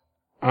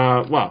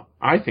 Well,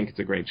 I think it's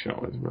a great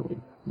show. It's a really,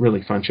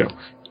 really fun show.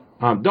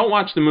 Don't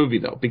watch the movie,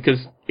 though,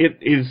 because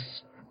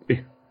it's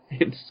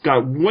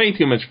got way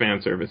too much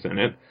fan service in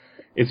it.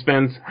 It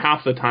spends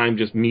half the time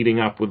just meeting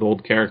up with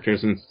old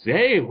characters and say,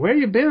 "Hey, where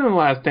you been in the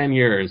last 10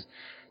 years?"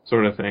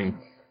 sort of thing.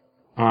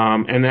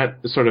 And that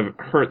sort of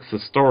hurts the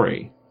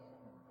story,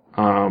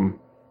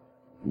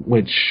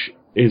 which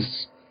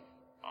is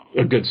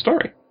a good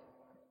story.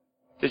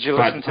 Did you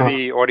listen to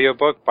the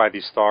audiobook by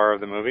the star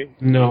of the movie?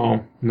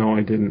 No,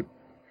 I didn't.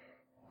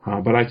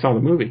 But I saw the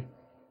movie.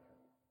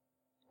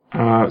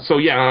 So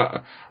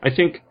yeah, I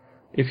think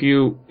if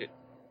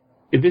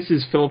this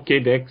is Philip K.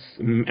 Dick's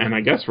and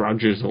I guess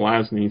Roger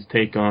Zelazny's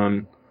take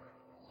on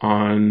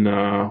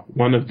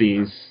one of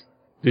these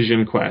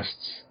vision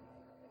quests.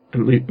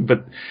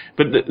 But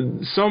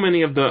so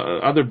many of the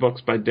other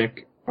books by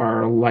Dick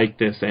are like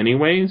this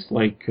anyways.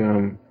 Like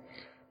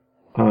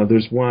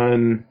there's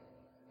one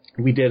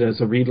we did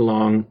as a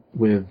read-along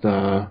with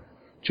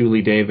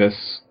Julie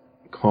Davis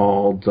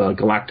called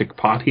Galactic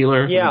Pot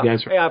Healer. Yeah,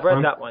 I've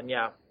read that one,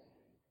 yeah.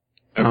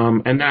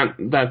 And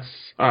that's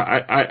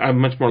a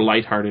much more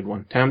lighthearted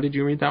one. Tam, did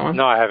you read that one?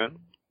 No, I haven't.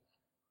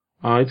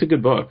 It's a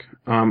good book.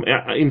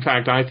 In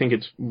fact, I think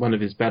it's one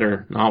of his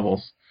better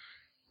novels.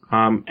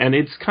 And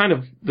it's kind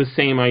of the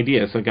same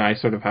idea. It's a guy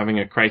sort of having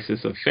a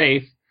crisis of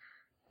faith,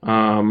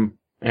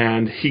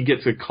 and he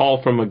gets a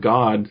call from a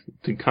god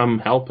to come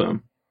help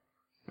him.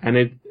 And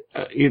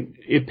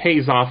it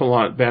pays off a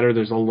lot better.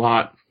 There's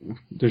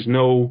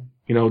no,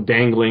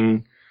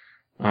 dangling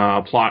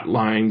plot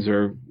lines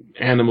or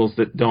animals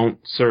that don't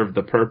serve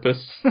the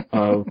purpose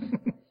of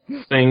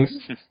things.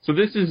 So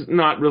this is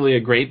not really a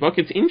great book.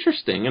 It's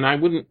interesting, and I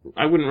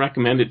wouldn't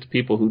recommend it to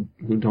people who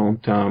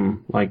don't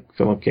like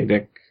Philip K.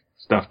 Dick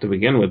stuff to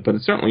begin with, but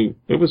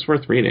it was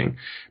worth reading.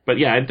 But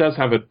yeah, it does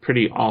have a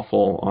pretty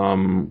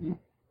awful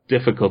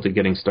difficulty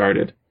getting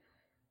started.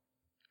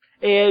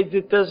 And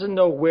it doesn't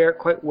know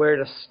quite where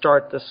to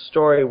start the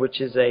story,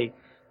 which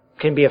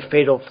can be a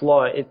fatal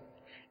flaw.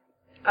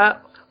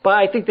 But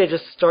I think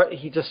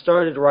he just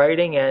started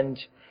writing and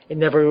it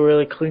never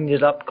really cleaned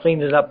it up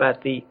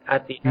at the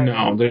end.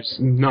 No, there's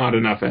not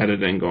enough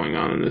editing going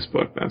on in this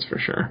book, that's for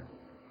sure.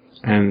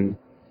 And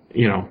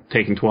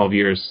taking 12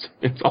 years,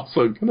 it's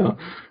also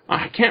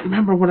I can't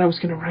remember what I was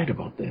gonna write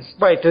about this.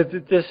 Right, the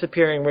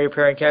disappearing,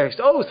 reappearing characters.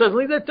 Oh,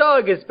 suddenly the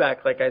dog is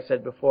back, like I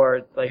said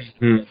before. Like,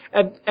 and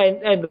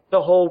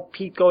the whole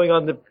Pete going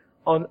on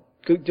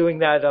doing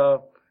that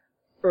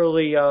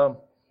early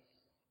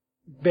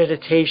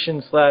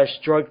meditation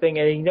 / drug thing,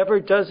 and he never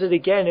does it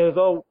again.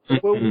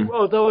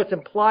 Although it's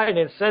implied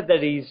and said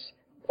that he's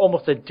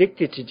almost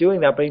addicted to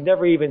doing that, but he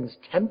never even is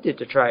tempted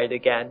to try it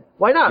again.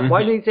 Why not?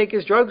 Why didn't he take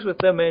his drugs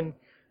with him and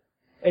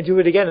do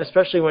it again,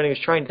 especially when he was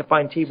trying to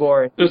find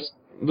Tibor? There's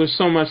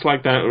so much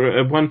like that.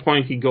 At one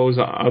point, he goes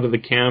out of the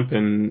camp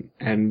and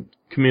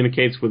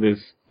communicates with his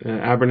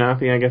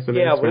Abernathy, I guess it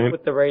is, right? Yeah,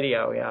 with the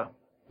radio, yeah.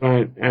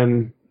 Right,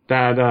 and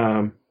that...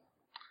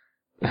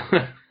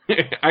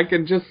 I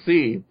can just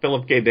see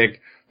Philip K. Dick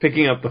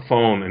picking up the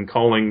phone and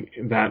calling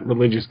that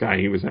religious guy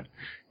he was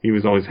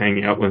always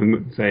hanging out with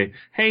and say,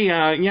 "Hey,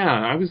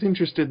 I was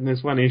interested in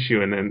this one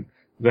issue," and then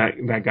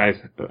that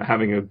guy's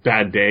having a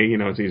bad day,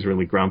 so he's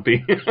really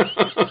grumpy.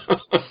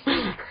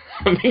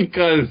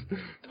 Because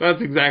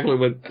that's exactly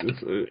what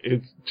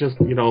it's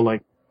just,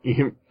 like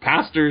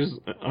pastors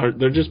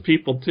they're just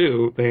people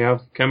too. They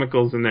have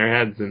chemicals in their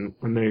heads, and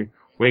when they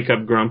wake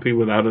up grumpy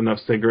without enough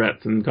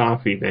cigarettes and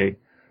coffee, they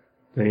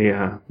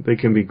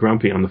can be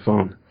grumpy on the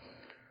phone.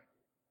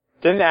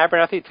 Didn't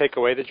Abernathy take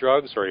away the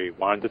drugs, or he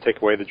wanted to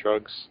take away the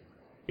drugs?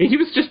 He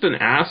was just an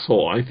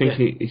asshole. I think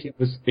he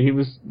was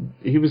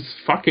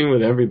fucking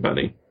with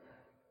everybody.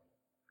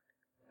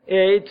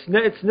 He's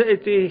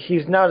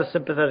not a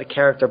sympathetic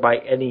character by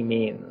any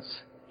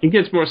means. He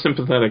gets more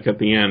sympathetic at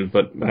the end,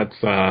 but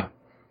that's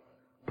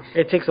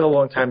it takes a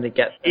long time to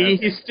get there. He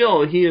is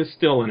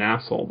still an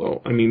asshole,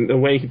 though. I mean, the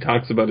way he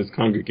talks about his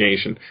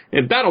congregation,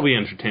 that'll be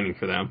entertaining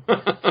for them.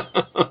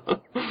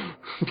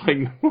 Like,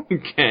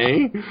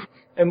 okay.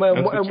 And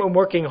I'm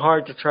working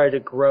hard to try to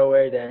grow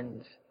it,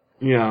 and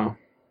yeah.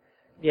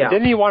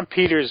 Didn't he want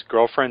Peter's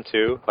girlfriend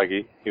too? Like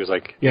he was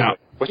like,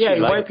 what's she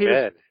like in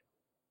bed?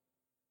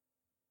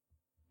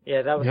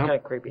 Yeah, that was kind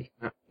of creepy.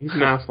 He's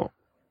an asshole.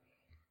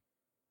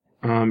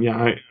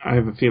 I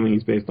have a feeling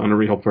he's based on a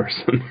real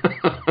person.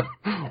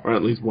 Or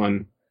at least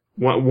one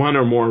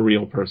or more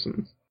real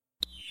persons.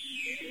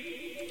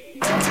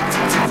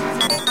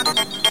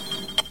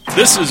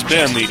 This has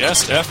been the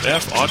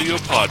SFF Audio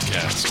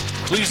Podcast.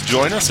 Please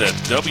join us at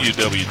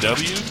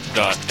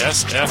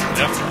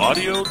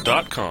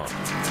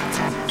www.sffaudio.com.